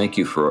 So thank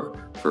you for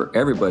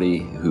everybody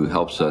who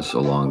helps us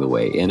along the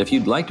way. And if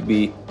you'd like to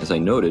be, as I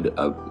noted,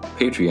 a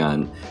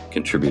Patreon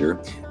contributor,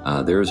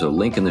 there's a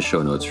link in the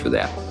show notes for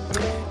that.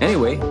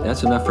 Anyway,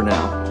 that's enough for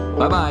now.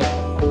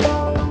 Bye-bye.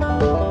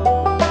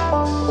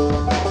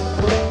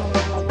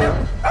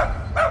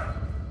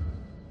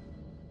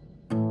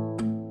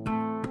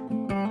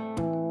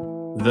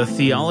 The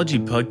Theology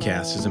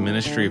Podcast is a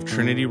ministry of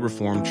Trinity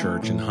Reformed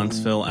Church in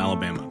Huntsville,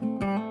 Alabama.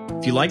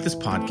 If you like this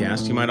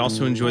podcast, you might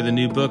also enjoy the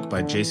new book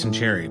by Jason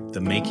Cherry,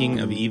 The Making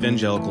of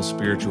Evangelical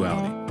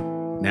Spirituality,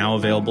 now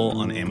available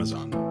on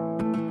Amazon.